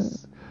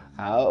Miz.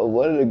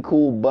 One of the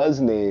cool buzz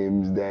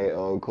names that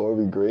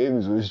Corey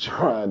Graves was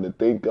trying to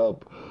think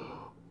up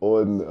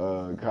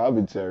on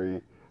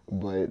commentary,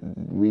 but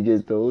we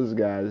get those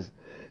guys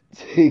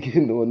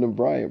taking on the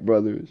Bryant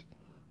brothers.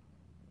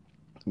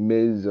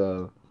 Miz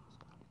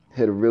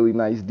hit a really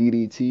nice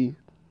DDT.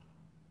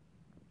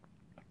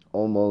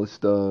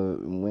 Almost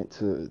went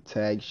to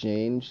tag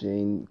Shane.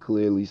 Shane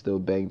clearly still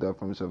banged up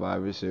from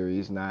Survivor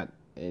Series, not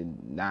in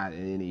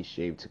any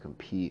shape to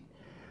compete.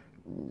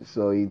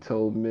 So he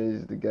told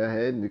Miz to go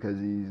ahead because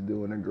he's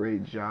doing a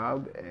great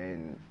job,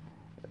 and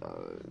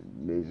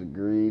Miz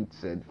agreed,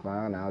 said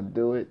fine, I'll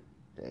do it,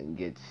 and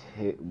gets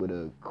hit with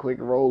a quick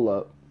roll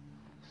up,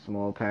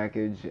 small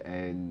package,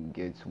 and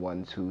gets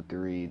 1, 2,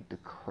 3. The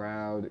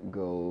crowd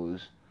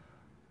goes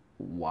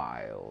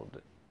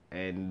wild,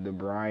 and the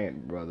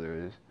Bryant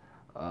brothers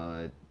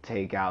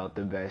take out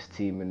the best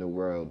team in the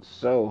world.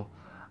 So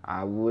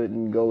I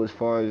wouldn't go as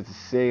far as to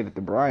say that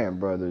the Bryant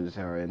brothers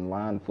are in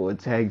line for a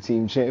tag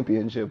team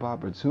championship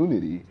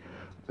opportunity,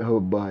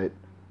 but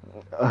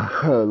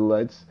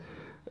let's.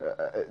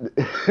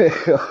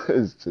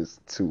 It's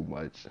just too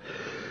much.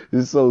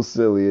 It's so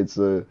silly. It's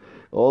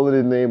all in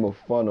the name of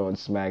fun on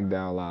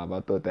SmackDown Live. I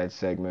thought that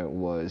segment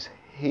was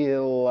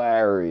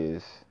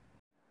hilarious.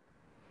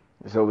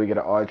 So we get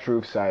an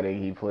R-Truth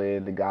sighting. He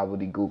played the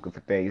gobbledygook for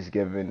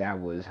Thanksgiving. That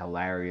was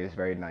hilarious.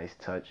 Very nice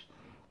touch.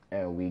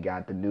 And we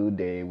got the New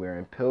Day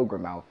wearing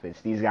pilgrim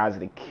outfits. These guys are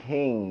the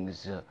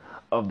kings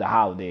of the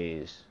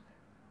holidays.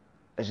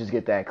 Let's just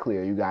get that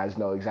clear. You guys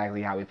know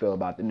exactly how we feel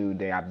about the New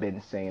Day. I've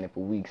been saying it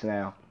for weeks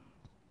now.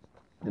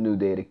 The New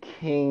Day, the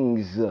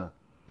kings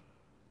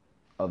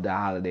of the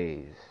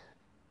holidays.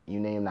 You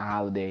name the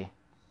holiday,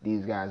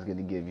 these guys are going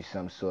to give you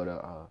some sort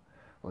of,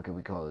 what can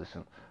we call this?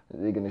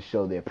 They're going to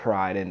show their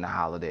pride in the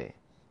holiday.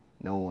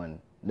 No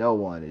one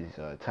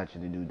is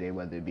touching the New Day,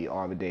 whether it be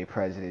Arbor Day,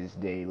 President's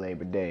Day,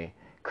 Labor Day,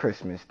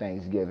 Christmas,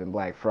 Thanksgiving,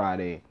 Black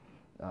Friday,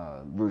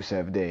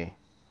 Rusev Day,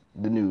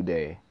 the New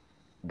Day.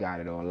 Got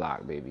it on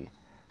lock, baby.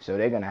 So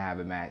they're going to have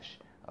a match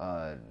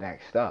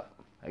next up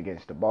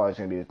against the Bar. It's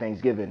going to be the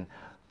Thanksgiving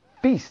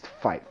feast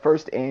fight,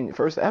 first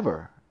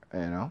ever, you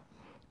know.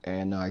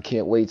 And I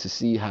can't wait to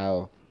see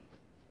how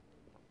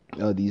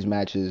these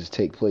matches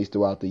take place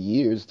throughout the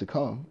years to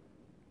come.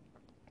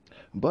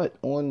 But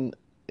on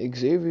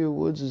Xavier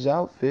Woods'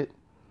 outfit,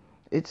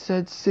 it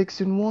said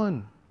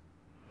 6-1,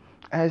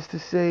 as to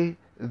say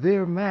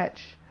their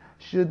match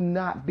should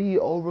not be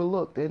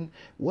overlooked. And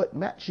what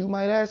match, you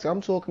might ask?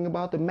 I'm talking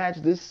about the match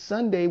this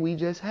Sunday we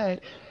just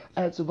had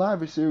at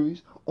Survivor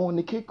Series on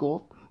the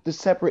kickoff, the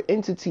separate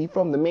entity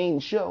from the main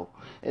show.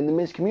 And the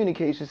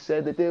miscommunication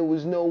said that there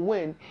was no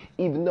win,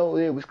 even though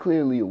there was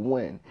clearly a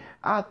win.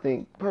 I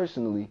think,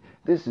 personally,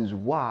 this is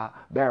why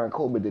Baron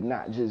Corbin did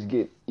not just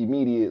get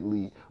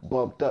immediately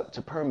bumped up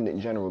to permanent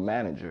general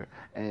manager.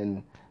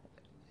 And,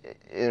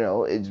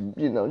 it's,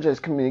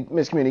 just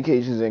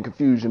miscommunications and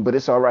confusion, but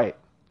it's all right.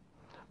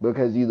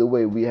 Because either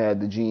way, we had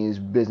the genius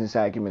business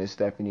acumen of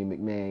Stephanie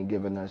McMahon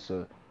giving us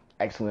an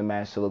excellent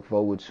match to look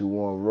forward to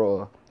on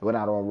Raw. Well,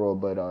 not on Raw,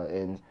 but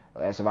in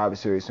Survivor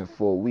Series in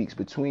 4 weeks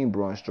between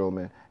Braun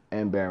Strowman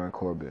and Baron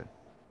Corbin.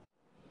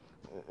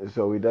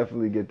 So we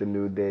definitely get the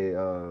New Day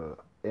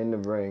in the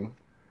ring,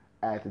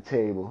 at the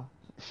table,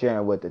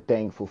 sharing what they're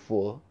thankful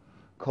for.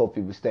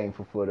 Kofi was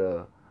thankful for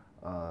the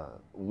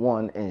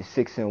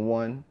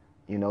 1-6-1.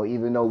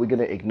 Even though we're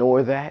gonna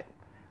ignore that,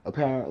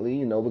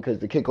 apparently, because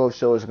the kickoff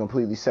show is a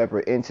completely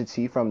separate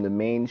entity from the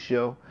main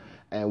show,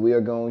 and we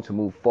are going to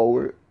move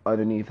forward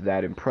underneath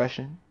that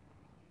impression.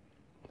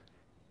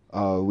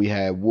 We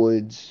had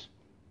Woods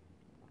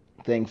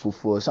thankful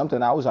for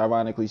something I was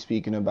ironically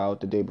speaking about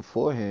the day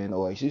beforehand,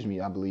 or excuse me,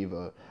 I believe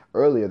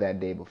earlier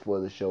that day before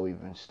the show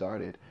even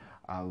started.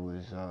 I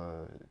was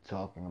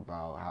talking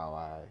about how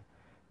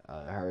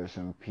I heard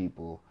some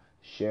people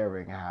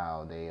sharing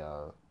how they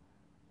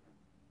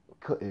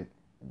couldn't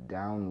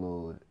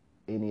download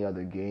any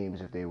other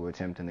games if they were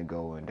attempting to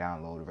go and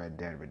download Red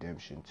Dead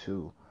Redemption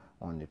 2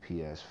 on the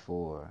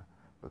PS4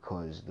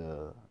 because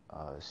the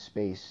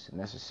space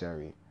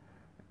necessary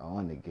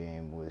on the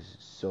game was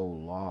so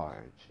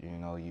large.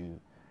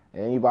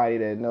 Anybody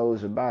that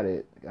knows about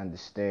it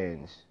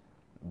understands,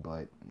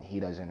 but he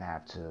doesn't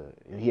have to.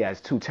 He has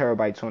 2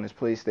 terabytes on his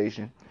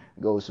PlayStation.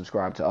 Go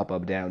subscribe to Up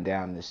Up Down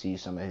Down to see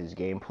some of his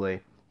gameplay.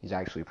 He's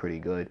actually pretty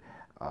good.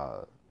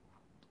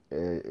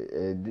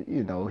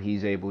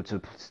 He's able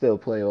to still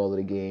play all of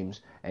the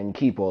games and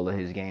keep all of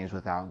his games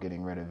without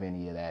getting rid of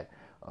any of that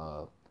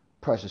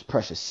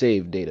precious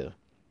save data.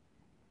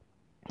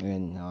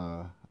 And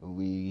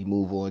we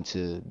move on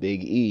to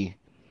Big E,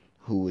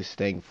 who is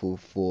thankful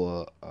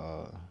for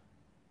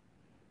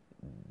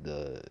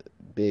the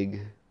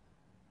big,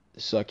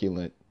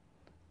 succulent,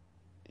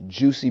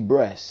 juicy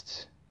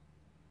breasts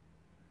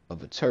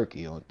of a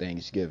turkey on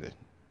Thanksgiving.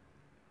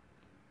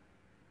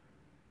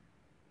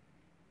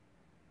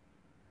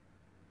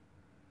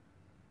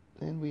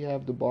 And we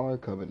have the Bar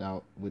coming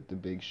out with the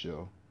Big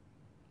Show.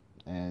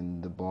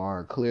 And the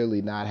Bar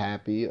clearly not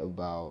happy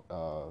about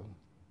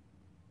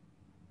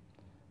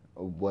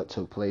what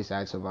took place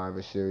at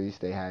Survivor Series.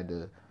 They had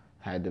the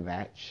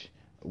match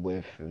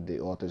with the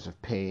Authors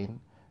of Pain,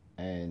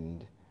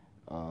 and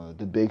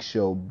the Big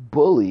Show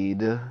bullied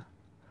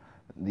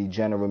the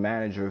general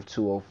manager of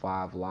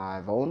 205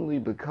 Live only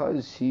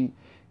because he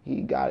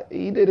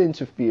did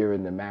interfere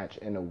in the match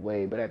in a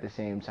way, but at the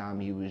same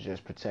time he was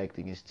just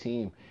protecting his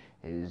team.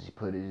 He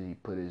put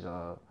his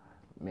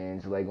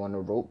man's leg on the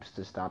ropes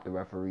to stop the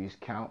referee's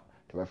count.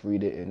 The referee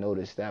didn't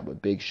notice that,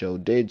 but Big Show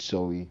did,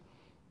 so he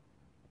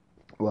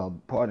well,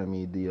 pardon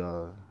me,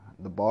 the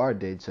bar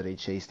did, so they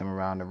chased him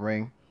around the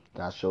ring.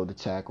 Got shoulder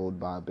tackled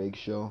by Big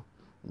Show.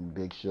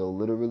 Big Show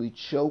literally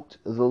choked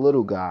the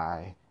little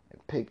guy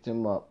and picked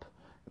him up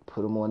and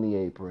put him on the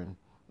apron.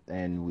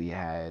 And we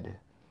had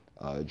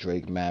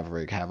Drake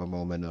Maverick have a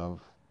moment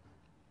of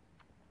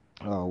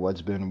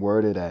what's been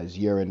worded as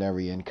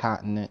urinary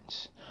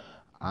incontinence.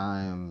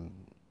 I'm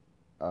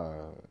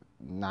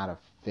not a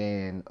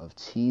fan of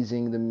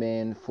teasing the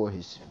man for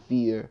his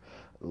fear.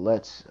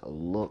 Let's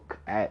look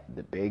at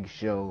the Big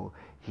Show.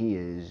 He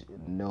is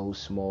no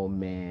small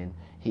man.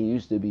 He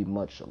used to be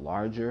much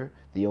larger.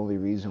 The only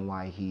reason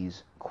why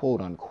he's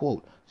quote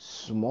unquote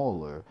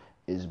smaller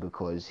is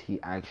because he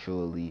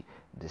actually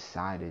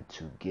decided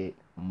to get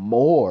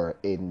more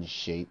in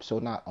shape. So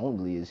not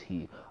only is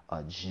he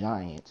a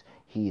giant,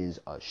 he is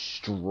a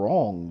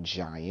strong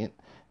giant.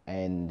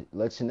 And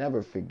let's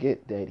never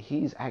forget that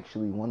he's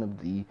actually one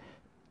of the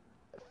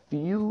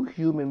few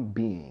human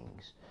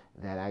beings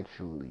that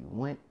actually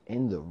went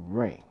in the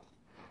ring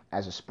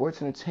as a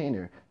sports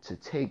entertainer to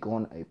take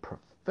on a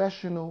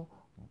professional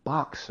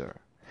boxer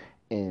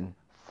in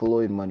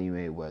Floyd Money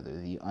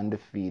Mayweather, the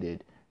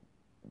undefeated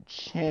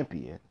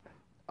champion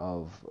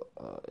of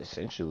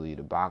essentially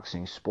the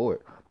boxing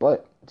sport.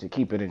 But to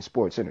keep it in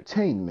sports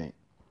entertainment,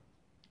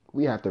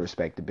 we have to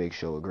respect the Big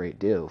Show a great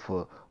deal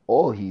for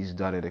all he's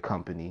done at the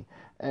company.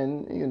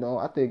 And, you know,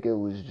 I think it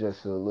was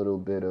just a little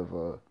bit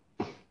of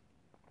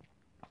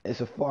it's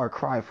a far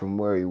cry from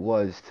where he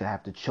was to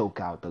have to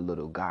choke out the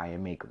little guy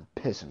and make him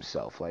piss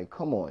himself. Like,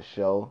 come on,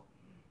 Show.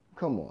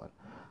 Come on.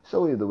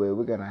 So either way,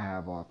 we're going to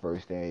have our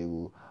first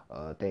annual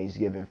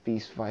Thanksgiving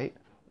feast fight.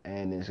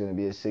 And it's going to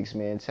be a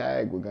 6-man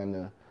tag. We're going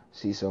to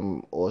see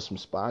some awesome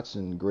spots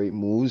and great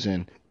moves.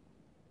 And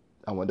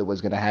I wonder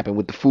what's going to happen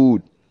with the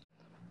food.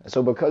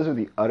 So because of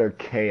the utter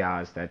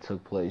chaos that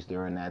took place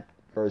during that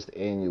first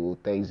annual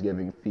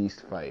Thanksgiving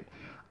feast fight,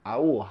 I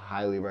will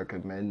highly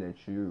recommend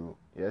that you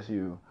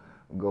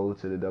go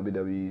to the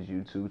WWE's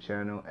YouTube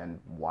channel and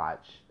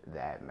watch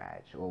that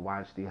match, or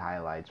watch the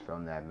highlights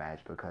from that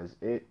match, because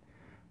it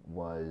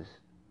was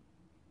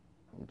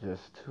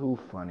just too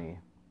funny.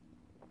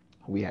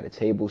 We had a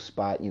table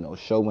spot,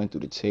 Show went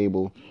through the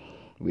table.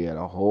 We had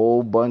a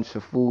whole bunch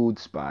of food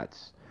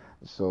spots.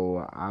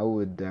 So I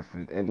would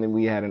definitely, and then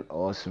we had an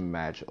awesome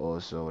match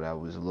also that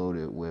was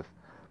loaded with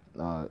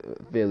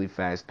fairly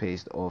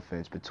fast-paced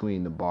offense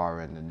between the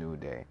Bar and the New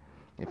Day.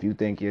 If you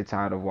think you're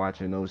tired of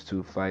watching those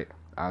two fight,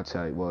 I'll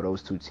tell you,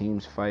 those two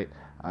teams fight,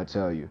 I'll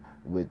tell you,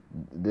 with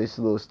this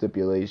little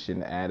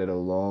stipulation added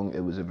along,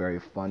 it was a very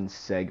fun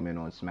segment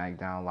on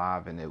SmackDown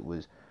Live, and it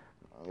was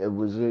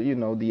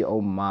the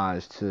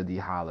homage to the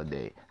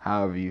holiday.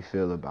 However you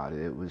feel about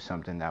it, it was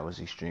something that was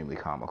extremely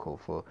comical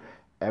for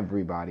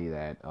everybody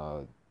that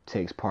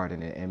takes part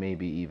in it, and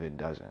maybe even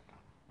doesn't.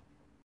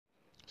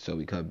 So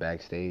we cut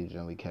backstage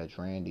and we catch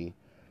Randy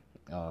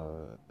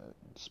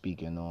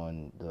speaking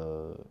on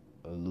the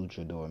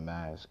luchador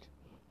mask.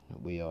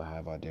 We all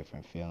have our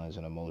different feelings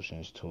and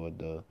emotions toward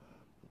the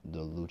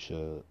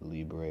lucha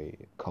libre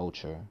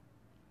culture,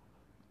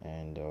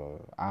 and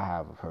I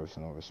have a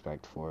personal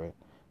respect for it,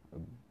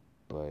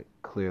 but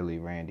clearly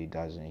Randy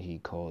doesn't. He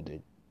called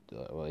it,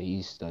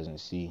 he doesn't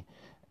see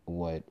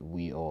what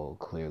we all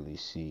clearly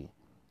see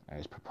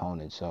as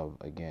proponents of,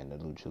 again, the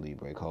lucha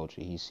libre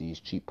culture. He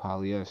sees cheap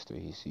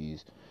polyester, he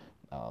sees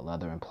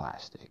leather and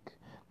plastic,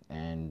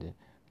 and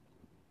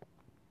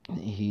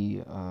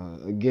he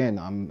again,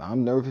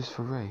 I'm nervous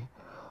for Ray,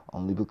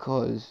 only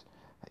because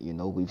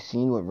we've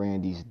seen what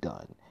Randy's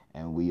done,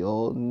 and we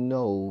all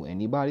know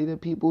anybody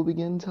that people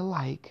begin to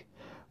like,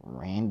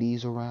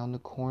 Randy's around the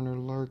corner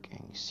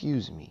lurking.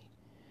 Excuse me,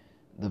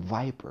 the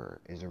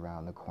Viper is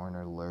around the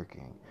corner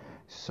lurking.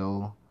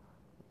 So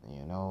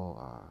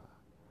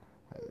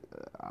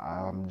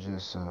I'm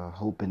just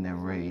hoping that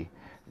Ray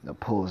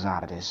pulls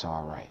out of this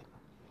all right.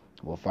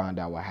 We'll find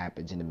out what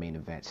happens in the main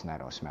event tonight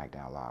on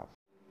SmackDown Live.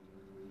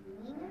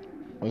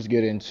 Let's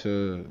get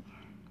into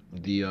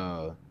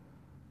the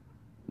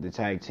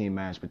tag team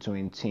match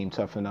between Team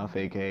Tough Enough,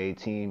 aka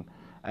Team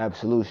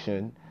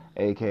Absolution,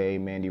 aka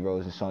Mandy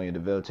Rose and Sonya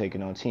Deville,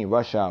 taking on Team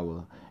Rush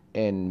Hour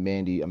and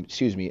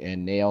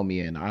Naomi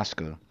and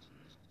Asuka.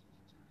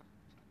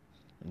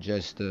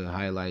 Just the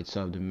highlights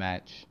of the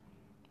match.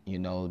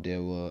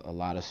 There were a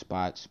lot of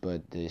spots,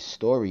 but the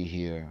story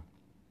here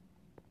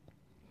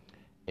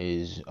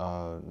is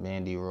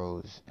Mandy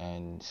Rose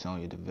and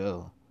Sonya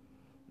Deville.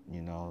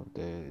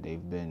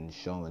 They've been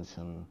showing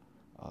some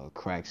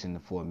cracks in the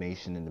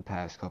formation in the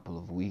past couple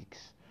of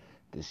weeks.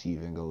 This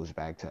even goes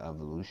back to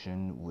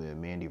Evolution, where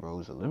Mandy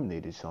Rose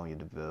eliminated Sonya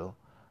Deville,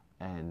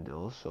 and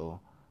also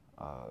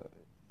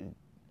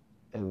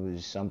it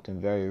was something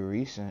very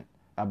recent.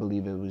 I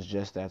believe it was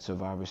just at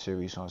Survivor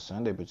Series on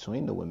Sunday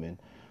between the women,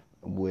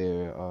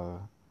 where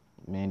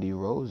Mandy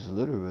Rose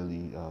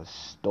literally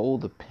stole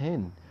the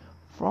pin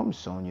from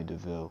Sonya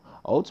Deville.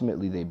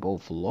 Ultimately, they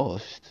both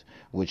lost,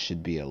 which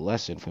should be a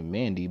lesson for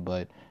Mandy,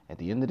 but at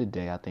the end of the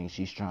day, I think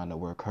she's trying to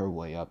work her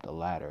way up the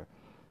ladder.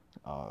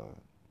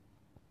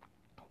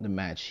 The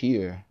match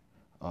here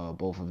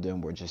both of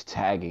them were just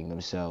tagging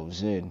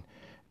themselves in.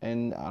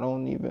 And I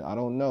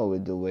don't know,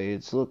 the way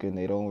it's looking,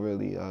 they don't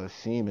really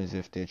seem as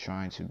if they're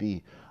trying to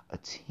be a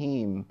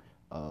team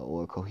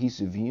or a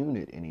cohesive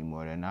unit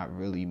anymore. They're not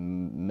really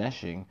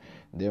meshing.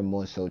 They're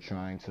more so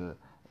trying to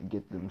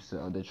get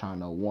themselves, they're trying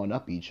to one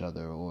up each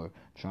other, or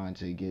trying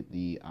to get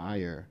the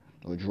ire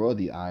or draw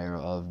the ire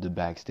of the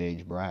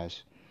backstage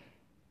brass.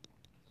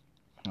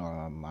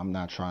 I'm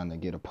not trying to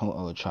get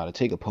or try to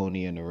take a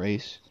pony in the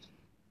race.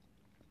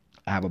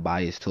 I have a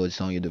bias towards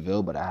Sonya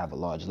Deville, but I have a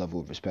large level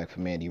of respect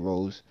for Mandy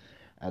Rose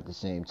at the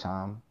same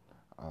time.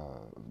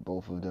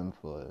 Both of them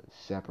for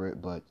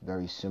separate but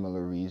very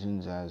similar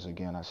reasons, as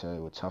again I said,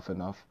 were tough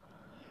enough.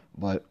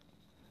 But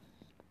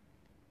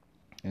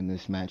in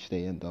this match,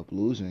 they end up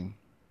losing.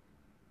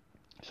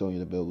 Sonya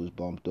Deville was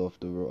bumped off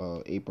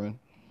the apron,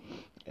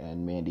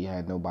 and Mandy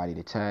had nobody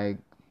to tag.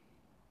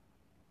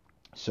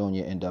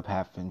 Sonya ended up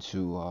having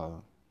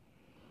to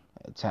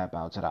tap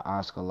out to the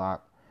Oscar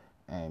lock,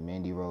 and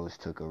Mandy Rose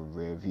took a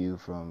rear view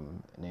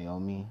from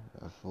Naomi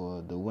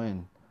for the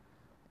win.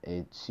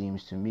 It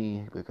seems to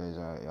me, because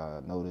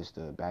I noticed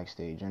the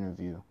backstage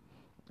interview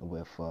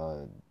with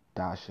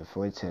Dasha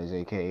Fuentes,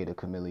 aka the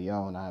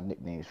Chameleon. I have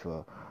nicknames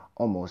for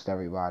almost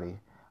everybody.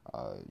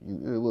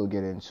 We'll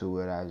get into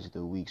it as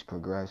the weeks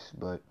progress,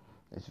 but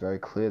it's very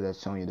clear that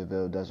Sonya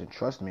Deville doesn't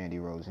trust Mandy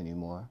Rose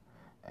anymore,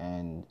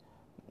 and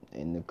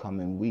in the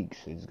coming weeks,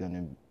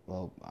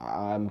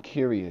 I'm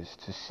curious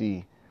to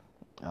see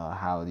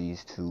how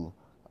these two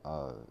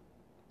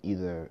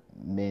either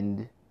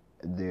mend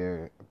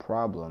their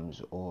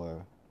problems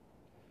or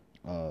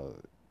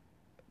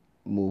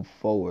move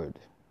forward.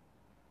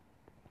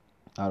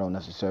 I don't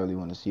necessarily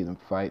want to see them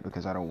fight,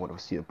 because I don't want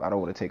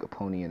to take a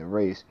pony in the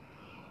race.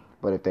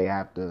 But if they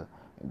have to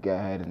go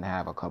ahead and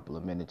have a couple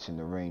of minutes in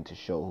the ring to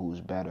show who's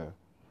better,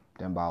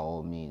 then by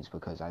all means,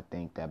 because I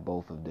think that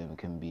both of them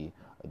can be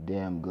a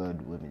damn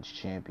good women's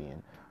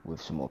champion with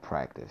some more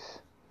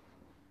practice.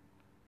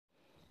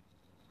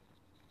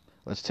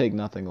 Let's take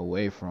nothing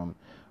away from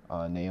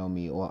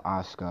Naomi or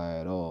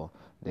Asuka at all.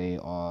 They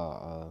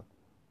are,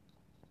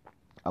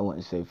 I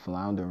wouldn't say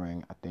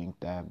floundering. I think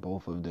that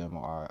both of them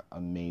are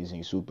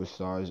amazing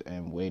superstars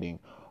and waiting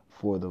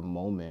for the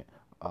moment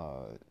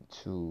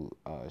to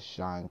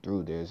shine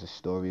through. There's a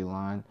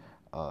storyline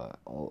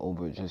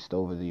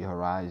over the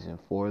horizon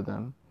for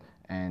them,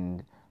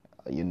 and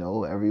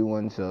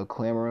everyone's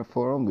clamoring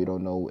for them. We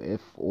don't know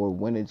if or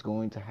when it's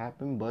going to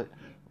happen, but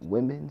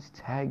women's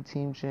tag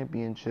team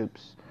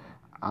championships,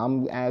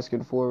 I'm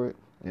asking for it.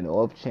 And the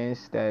off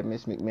chance that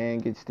Miss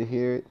McMahon gets to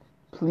hear it,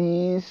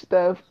 please,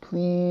 Steph,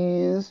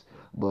 please.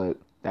 But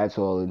that's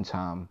all in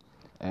time.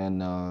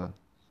 And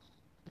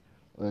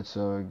let's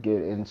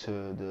get into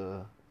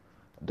the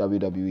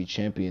WWE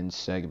Champions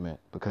segment,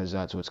 because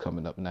that's what's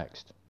coming up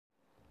next.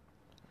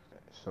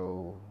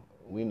 So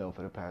we know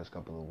for the past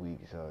couple of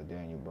weeks,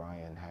 Daniel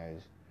Bryan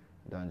has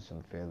done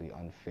some fairly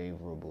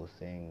unfavorable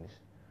things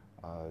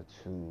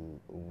to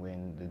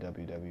win the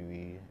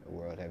WWE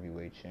World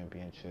Heavyweight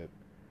Championship.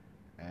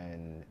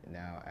 And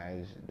now,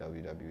 as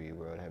WWE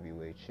World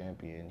Heavyweight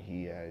Champion,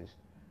 he has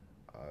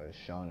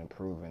shown and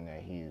proven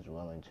that he is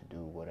willing to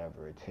do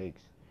whatever it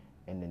takes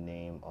in the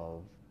name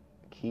of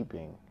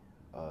keeping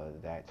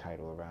that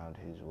title around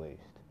his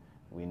waist.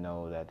 We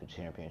know that the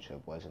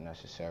championship wasn't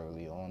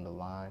necessarily on the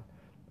line,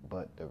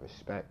 but the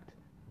respect,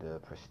 the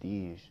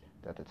prestige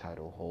that the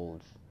title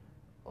holds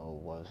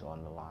was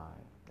on the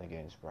line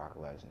against Brock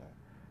Lesnar.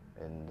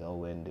 And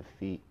though in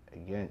defeat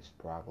against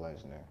Brock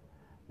Lesnar,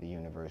 the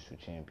Universal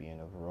Champion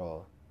of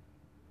Raw,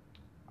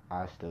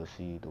 I still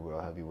see the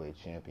World Heavyweight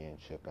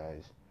Championship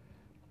as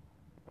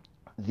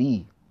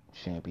the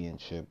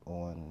championship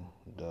on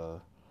the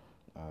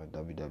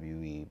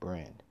WWE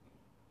brand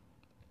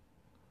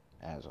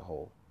as a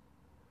whole.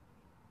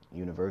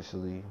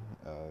 Universally,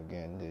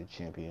 again, the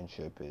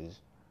championship is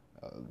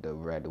the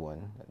red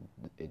one.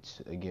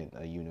 It's, again,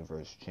 a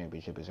Universal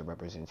Championship is a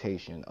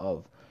representation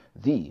of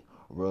the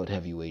World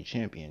Heavyweight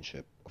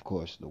Championship. Of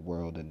course, the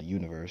world and the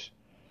universe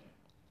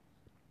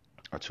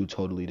are two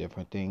totally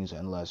different things,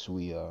 unless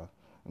we go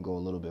a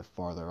little bit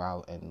farther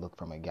out and look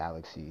from a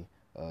galaxy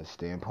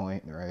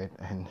standpoint, right?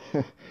 And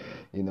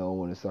I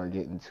want to start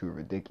getting too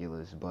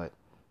ridiculous, but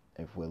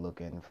if we're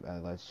looking,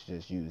 let's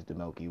just use the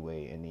Milky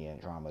Way and the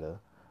Andromeda.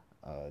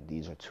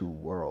 These are two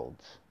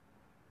worlds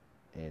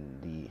in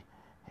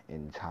the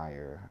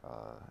entire,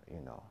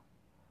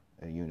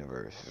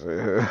 universe,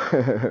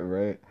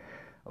 right?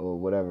 Or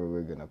whatever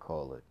we're gonna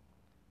call it.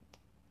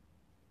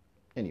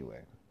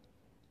 Anyway,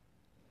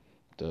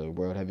 the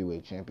World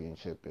Heavyweight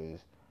Championship is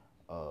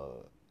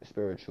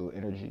spiritual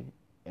energy,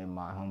 in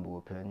my humble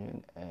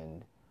opinion,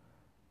 and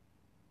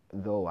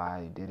though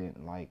I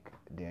didn't like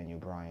Daniel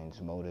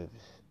Bryan's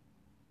motives,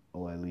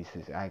 or at least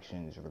his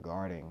actions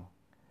regarding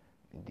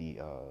the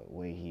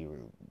way he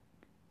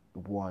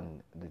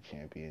won the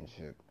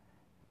championship,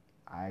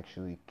 I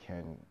actually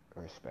can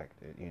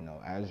respect it.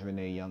 As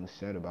Renee Young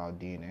said about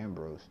Dean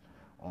Ambrose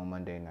on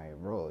Monday Night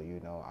Raw,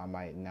 I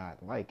might not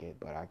like it,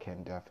 but I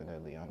can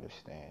definitely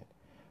understand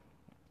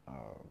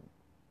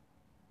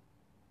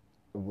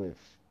with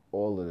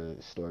all of the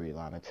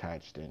storyline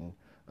attached and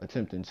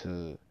attempting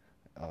to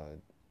uh,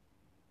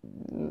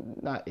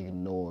 not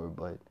ignore,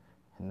 but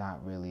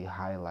not really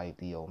highlight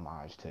the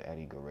homage to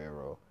Eddie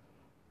Guerrero,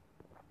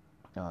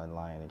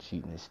 lying and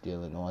cheating and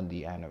stealing on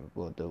the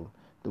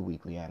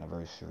weekly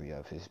anniversary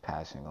of his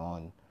passing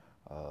on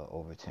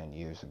over 10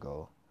 years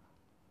ago.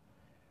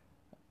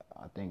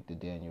 I think that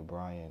Daniel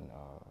Bryan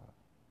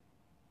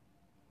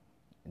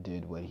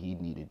did what he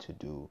needed to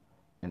do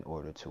in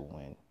order to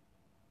win.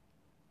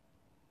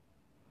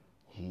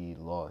 He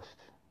lost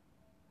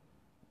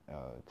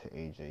to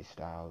AJ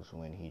Styles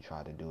when he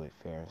tried to do it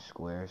fair and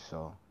square,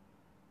 so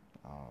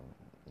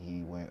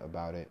he went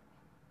about it,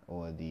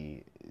 or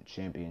the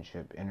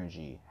championship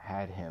energy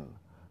had him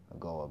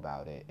go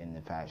about it in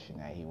the fashion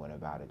that he went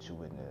about it to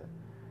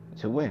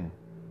win.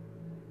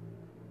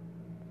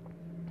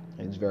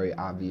 It's very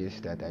obvious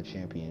that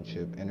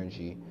championship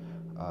energy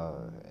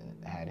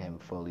had him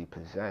fully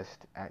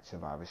possessed at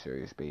Survivor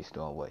Series based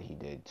on what he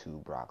did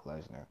to Brock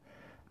Lesnar,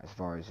 as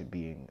far as it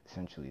being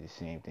essentially the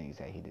same things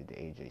that he did to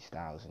AJ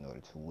Styles in order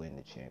to win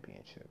the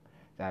championship.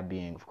 That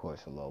being, of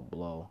course, a low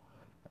blow,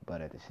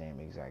 but at the same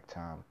exact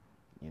time,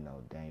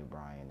 Daniel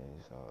Bryan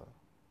is a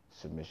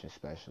submission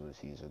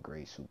specialist. He's a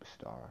great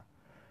superstar.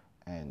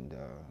 And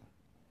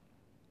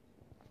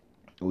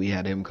we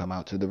had him come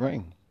out to the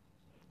ring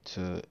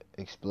to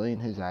explain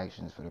his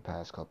actions for the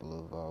past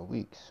couple of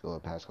weeks, or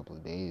past couple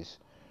of days,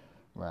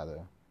 rather.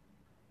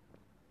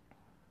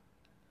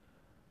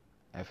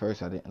 At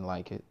first, I didn't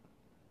like it,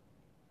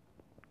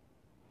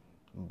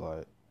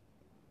 but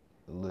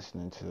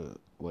listening to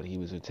what he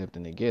was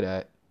attempting to get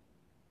at,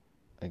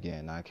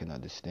 again, I can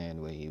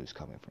understand where he was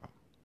coming from.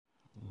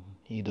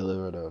 He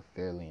delivered a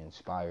fairly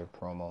inspired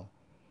promo.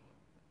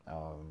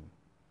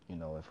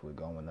 If we're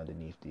going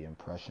underneath the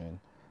impression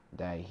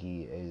that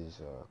he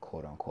is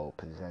quote unquote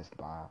possessed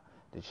by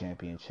the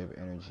championship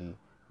energy,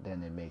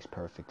 then it makes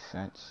perfect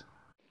sense.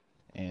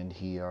 And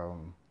he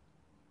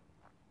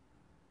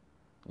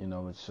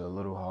it's a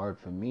little hard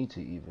for me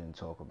to even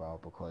talk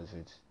about because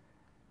it's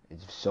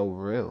so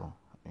real.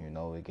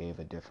 It gave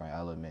a different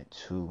element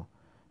to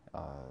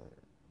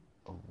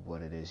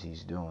what it is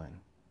he's doing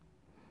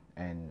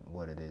and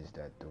what it is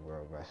that the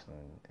World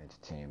Wrestling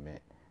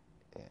Entertainment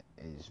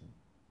is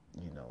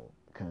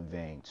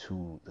conveying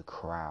to the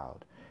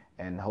crowd.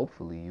 And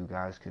hopefully you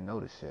guys can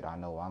notice it. I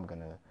know I'm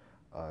going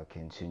to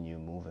continue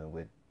moving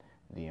with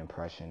the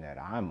impression that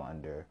I'm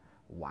under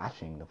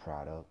watching the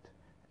product.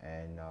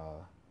 And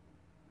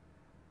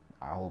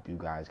I hope you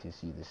guys can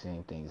see the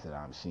same things that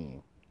I'm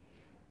seeing.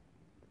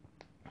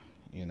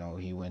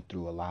 He went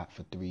through a lot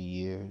for 3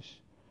 years,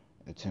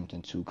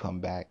 attempting to come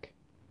back.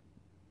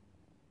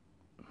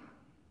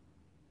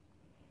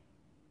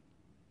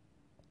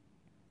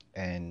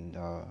 And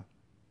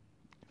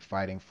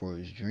fighting for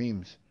his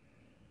dreams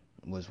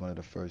was one of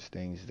the first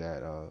things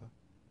that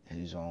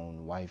his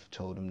own wife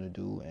told him to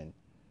do. And,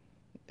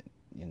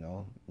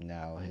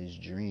 now his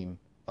dream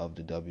of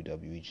the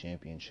WWE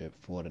Championship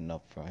fought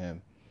enough for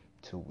him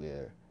to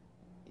where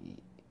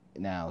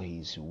now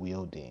he's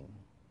wielding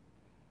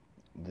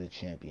the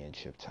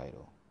championship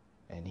title.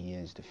 And he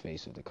is the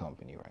face of the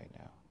company right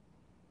now.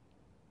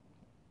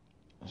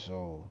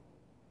 So,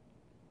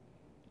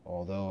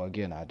 although,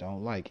 again, I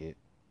don't like it,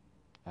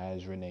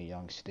 as Renee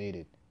Young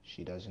stated,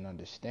 she doesn't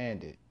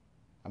understand it.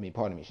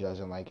 She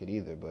doesn't like it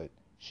either, but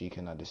she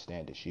can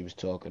understand it. She was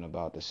talking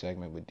about the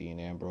segment with Dean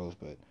Ambrose,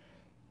 but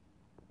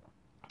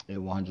it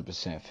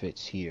 100%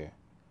 fits here.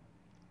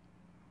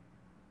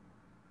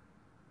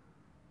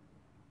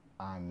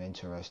 I'm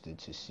interested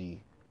to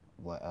see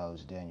what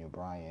else Daniel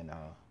Bryan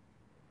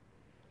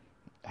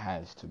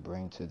has to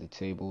bring to the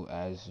table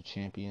as a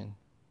champion.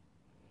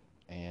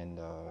 And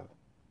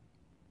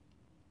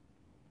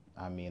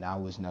I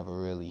was never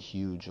really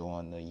huge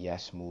on the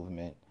Yes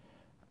movement.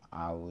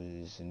 I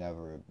was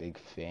never a big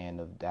fan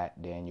of that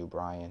Daniel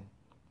Bryan,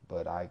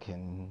 but I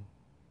can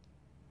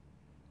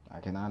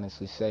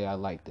honestly say I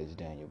like this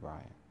Daniel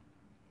Bryan.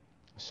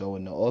 So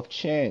in the off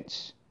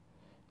chance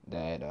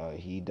that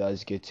he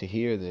does get to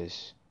hear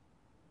this,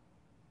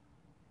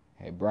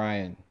 hey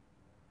Bryan,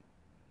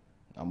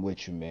 I'm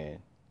with you,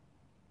 man.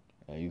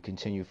 You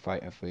continue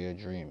fighting for your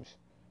dreams,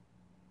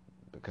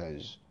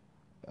 because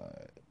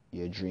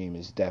your dream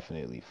is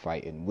definitely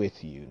fighting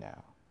with you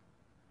now,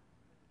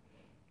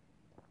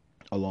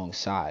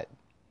 alongside.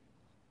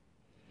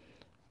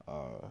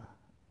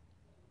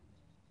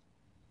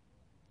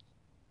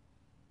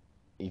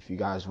 If you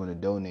guys want to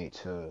donate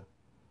to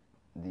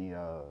the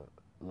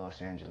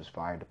Los Angeles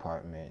Fire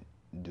Department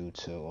due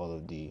to all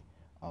of the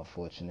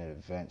unfortunate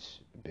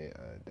events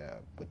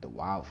with the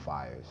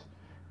wildfires,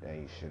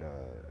 then you should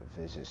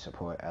visit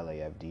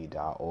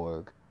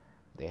supportlafd.org.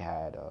 They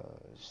had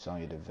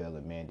Sonya Deville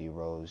and Mandy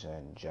Rose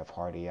and Jeff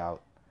Hardy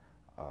out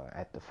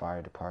at the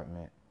fire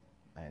department,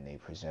 and they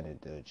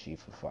presented the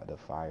chief of the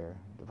fire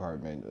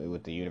department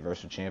with the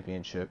Universal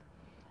Championship.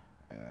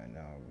 And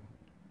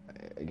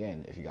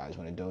again, if you guys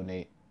want to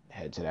donate,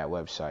 head to that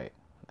website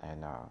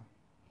and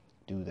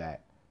do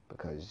that.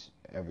 because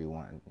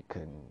everyone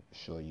can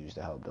sure use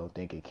the help. Don't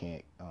think it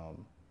can't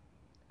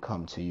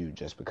come to you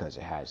just because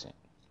it hasn't.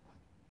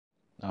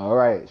 All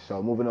right,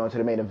 so moving on to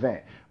the main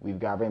event. We've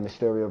got Rey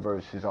Mysterio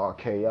versus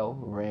RKO,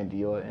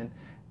 Randy Orton.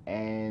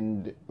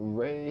 And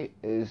Rey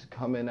is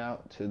coming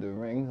out to the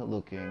ring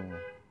looking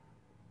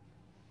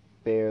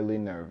fairly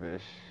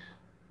nervous.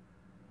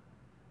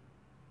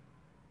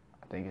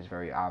 I think it's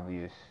very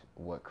obvious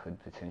what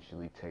could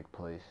potentially take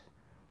place.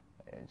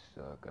 It's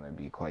going to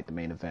be quite the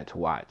main event to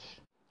watch.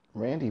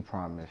 Randy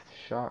promised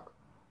shock,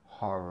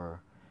 horror,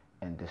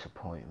 and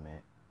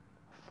disappointment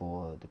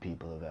for the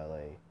people of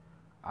LA.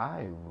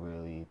 I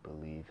really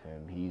believe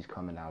him. He's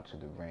coming out to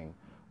the ring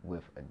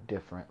with a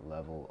different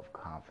level of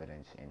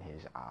confidence in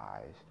his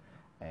eyes.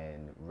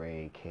 And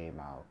Rey came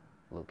out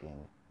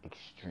looking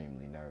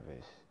extremely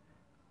nervous.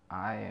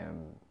 I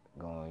am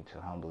going to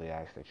humbly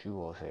ask that you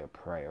all say a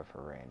prayer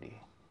for Randy.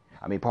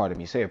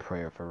 Say a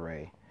prayer for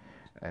Rey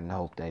and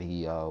hope that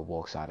he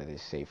walks out of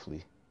this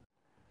safely.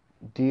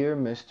 Dear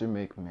Mr.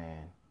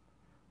 McMahon,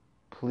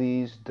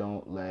 please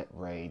don't let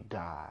Rey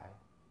die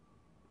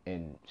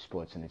in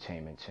sports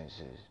entertainment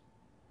senses.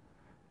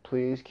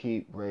 Please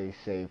keep Rey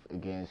safe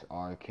against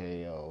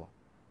RKO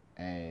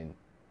and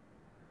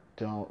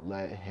don't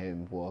let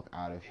him walk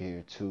out of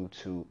here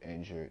too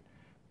injured,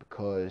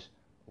 because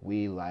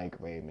we like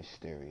Rey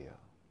Mysterio.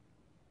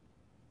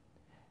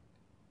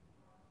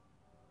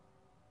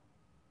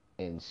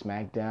 In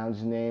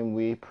SmackDown's name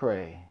we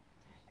pray.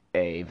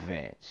 A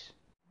Vince.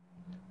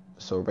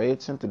 So Rey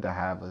attempted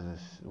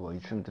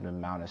to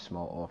mount a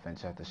small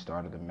offense at the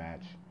start of the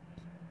match.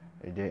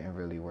 It didn't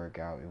really work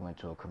out. We went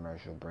to a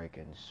commercial break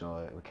and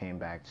we came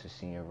back to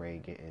seeing Rey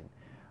getting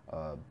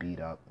beat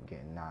up,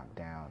 getting knocked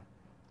down.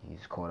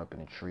 He's caught up in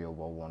a trio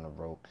woe on the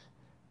ropes.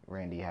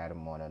 Randy had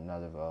him on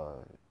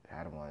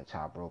the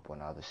top rope on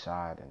the other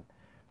side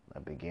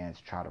and began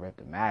to try to rip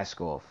the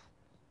mask off.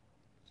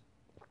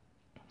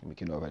 We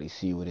can already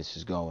see where this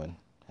is going,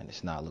 and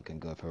it's not looking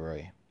good for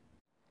Rey.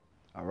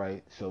 All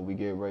right, so we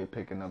get Rey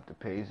picking up the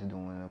pace,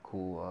 doing a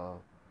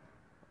cool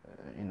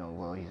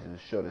he's a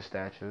shorter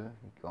stature,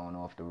 going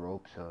off the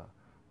ropes.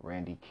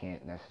 Randy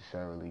can't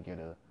necessarily get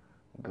a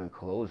good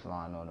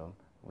clothesline on him.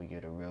 We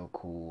get a real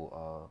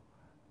cool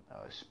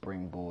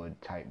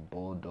springboard type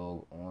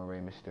bulldog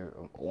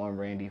on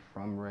Randy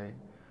from Rey.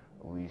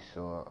 We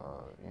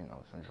saw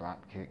some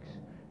drop kicks.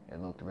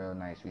 It looked real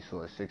nice. We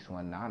saw a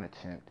 619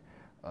 attempt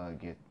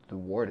get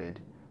thwarted,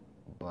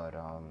 but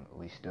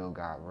we still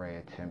got Rey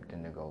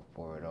attempting to go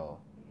for it all.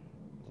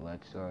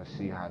 Let's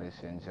see how this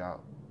ends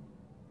out.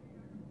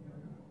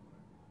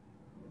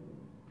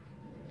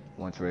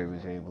 Once Rey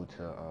was able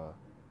to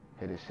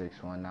hit a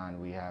 619,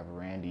 we have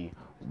Randy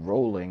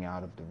rolling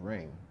out of the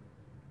ring.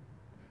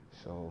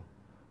 So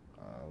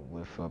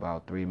with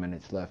about 3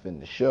 minutes left in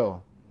the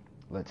show,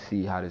 let's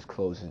see how this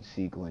closing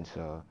sequence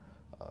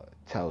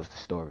tells the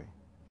story.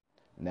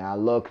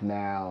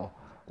 Now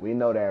we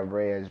know that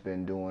Rey has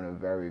been doing a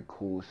very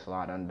cool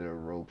slide under the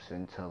ropes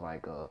into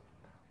like a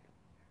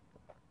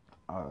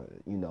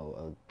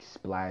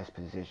splash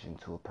position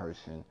to a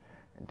person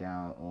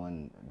down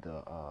on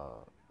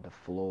the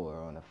floor,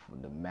 on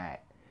the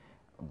mat.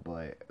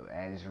 But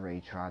as Rey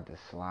tried to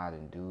slide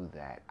and do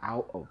that,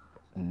 out of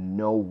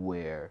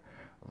nowhere,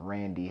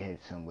 Randy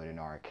hits him with an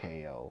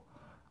RKO.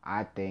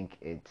 I think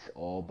it's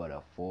all but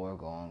a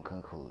foregone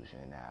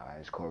conclusion now.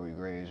 As Corey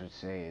Graves would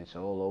say, it's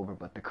all over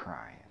but the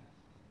crying.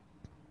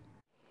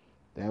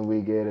 Then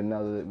we get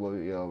another,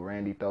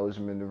 Randy throws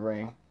him in the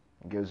ring,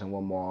 gives him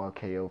one more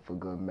RKO for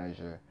good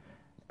measure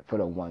for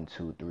the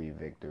 1-2-3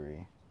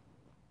 victory.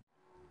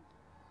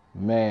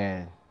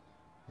 Man,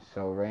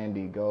 so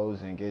Randy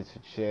goes and gets a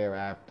chair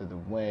after the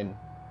win.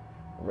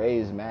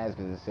 Rey's mask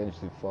is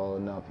essentially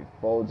falling off. He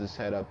folds his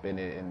head up in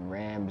it and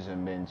rams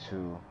him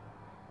into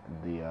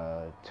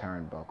the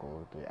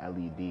turnbuckle, the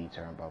LED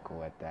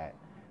turnbuckle at that.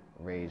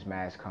 Rey's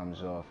mask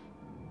comes off.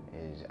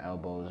 His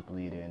elbow's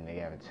bleeding. They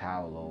have a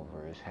towel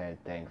over his head,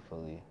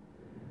 thankfully.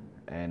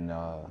 And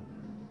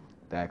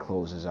that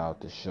closes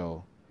out the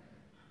show.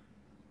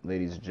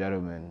 Ladies and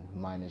gentlemen,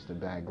 minus the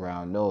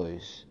background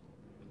noise,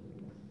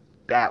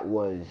 that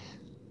was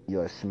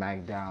your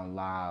SmackDown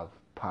Live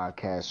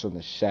podcast from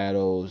the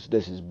shadows.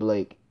 This is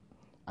Blake.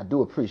 I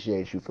do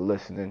appreciate you for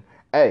listening.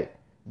 Hey,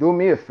 do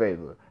me a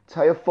favor.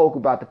 Tell your folk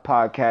about the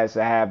podcast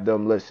and have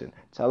them listen.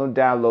 Tell them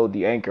download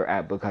the Anchor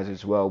app because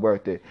it's well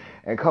worth it.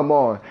 And come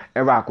on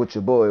and rock with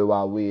your boy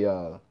while we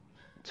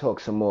talk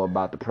some more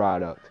about the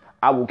product.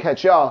 I will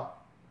catch y'all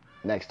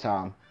next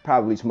time,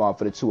 probably tomorrow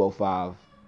for the 205.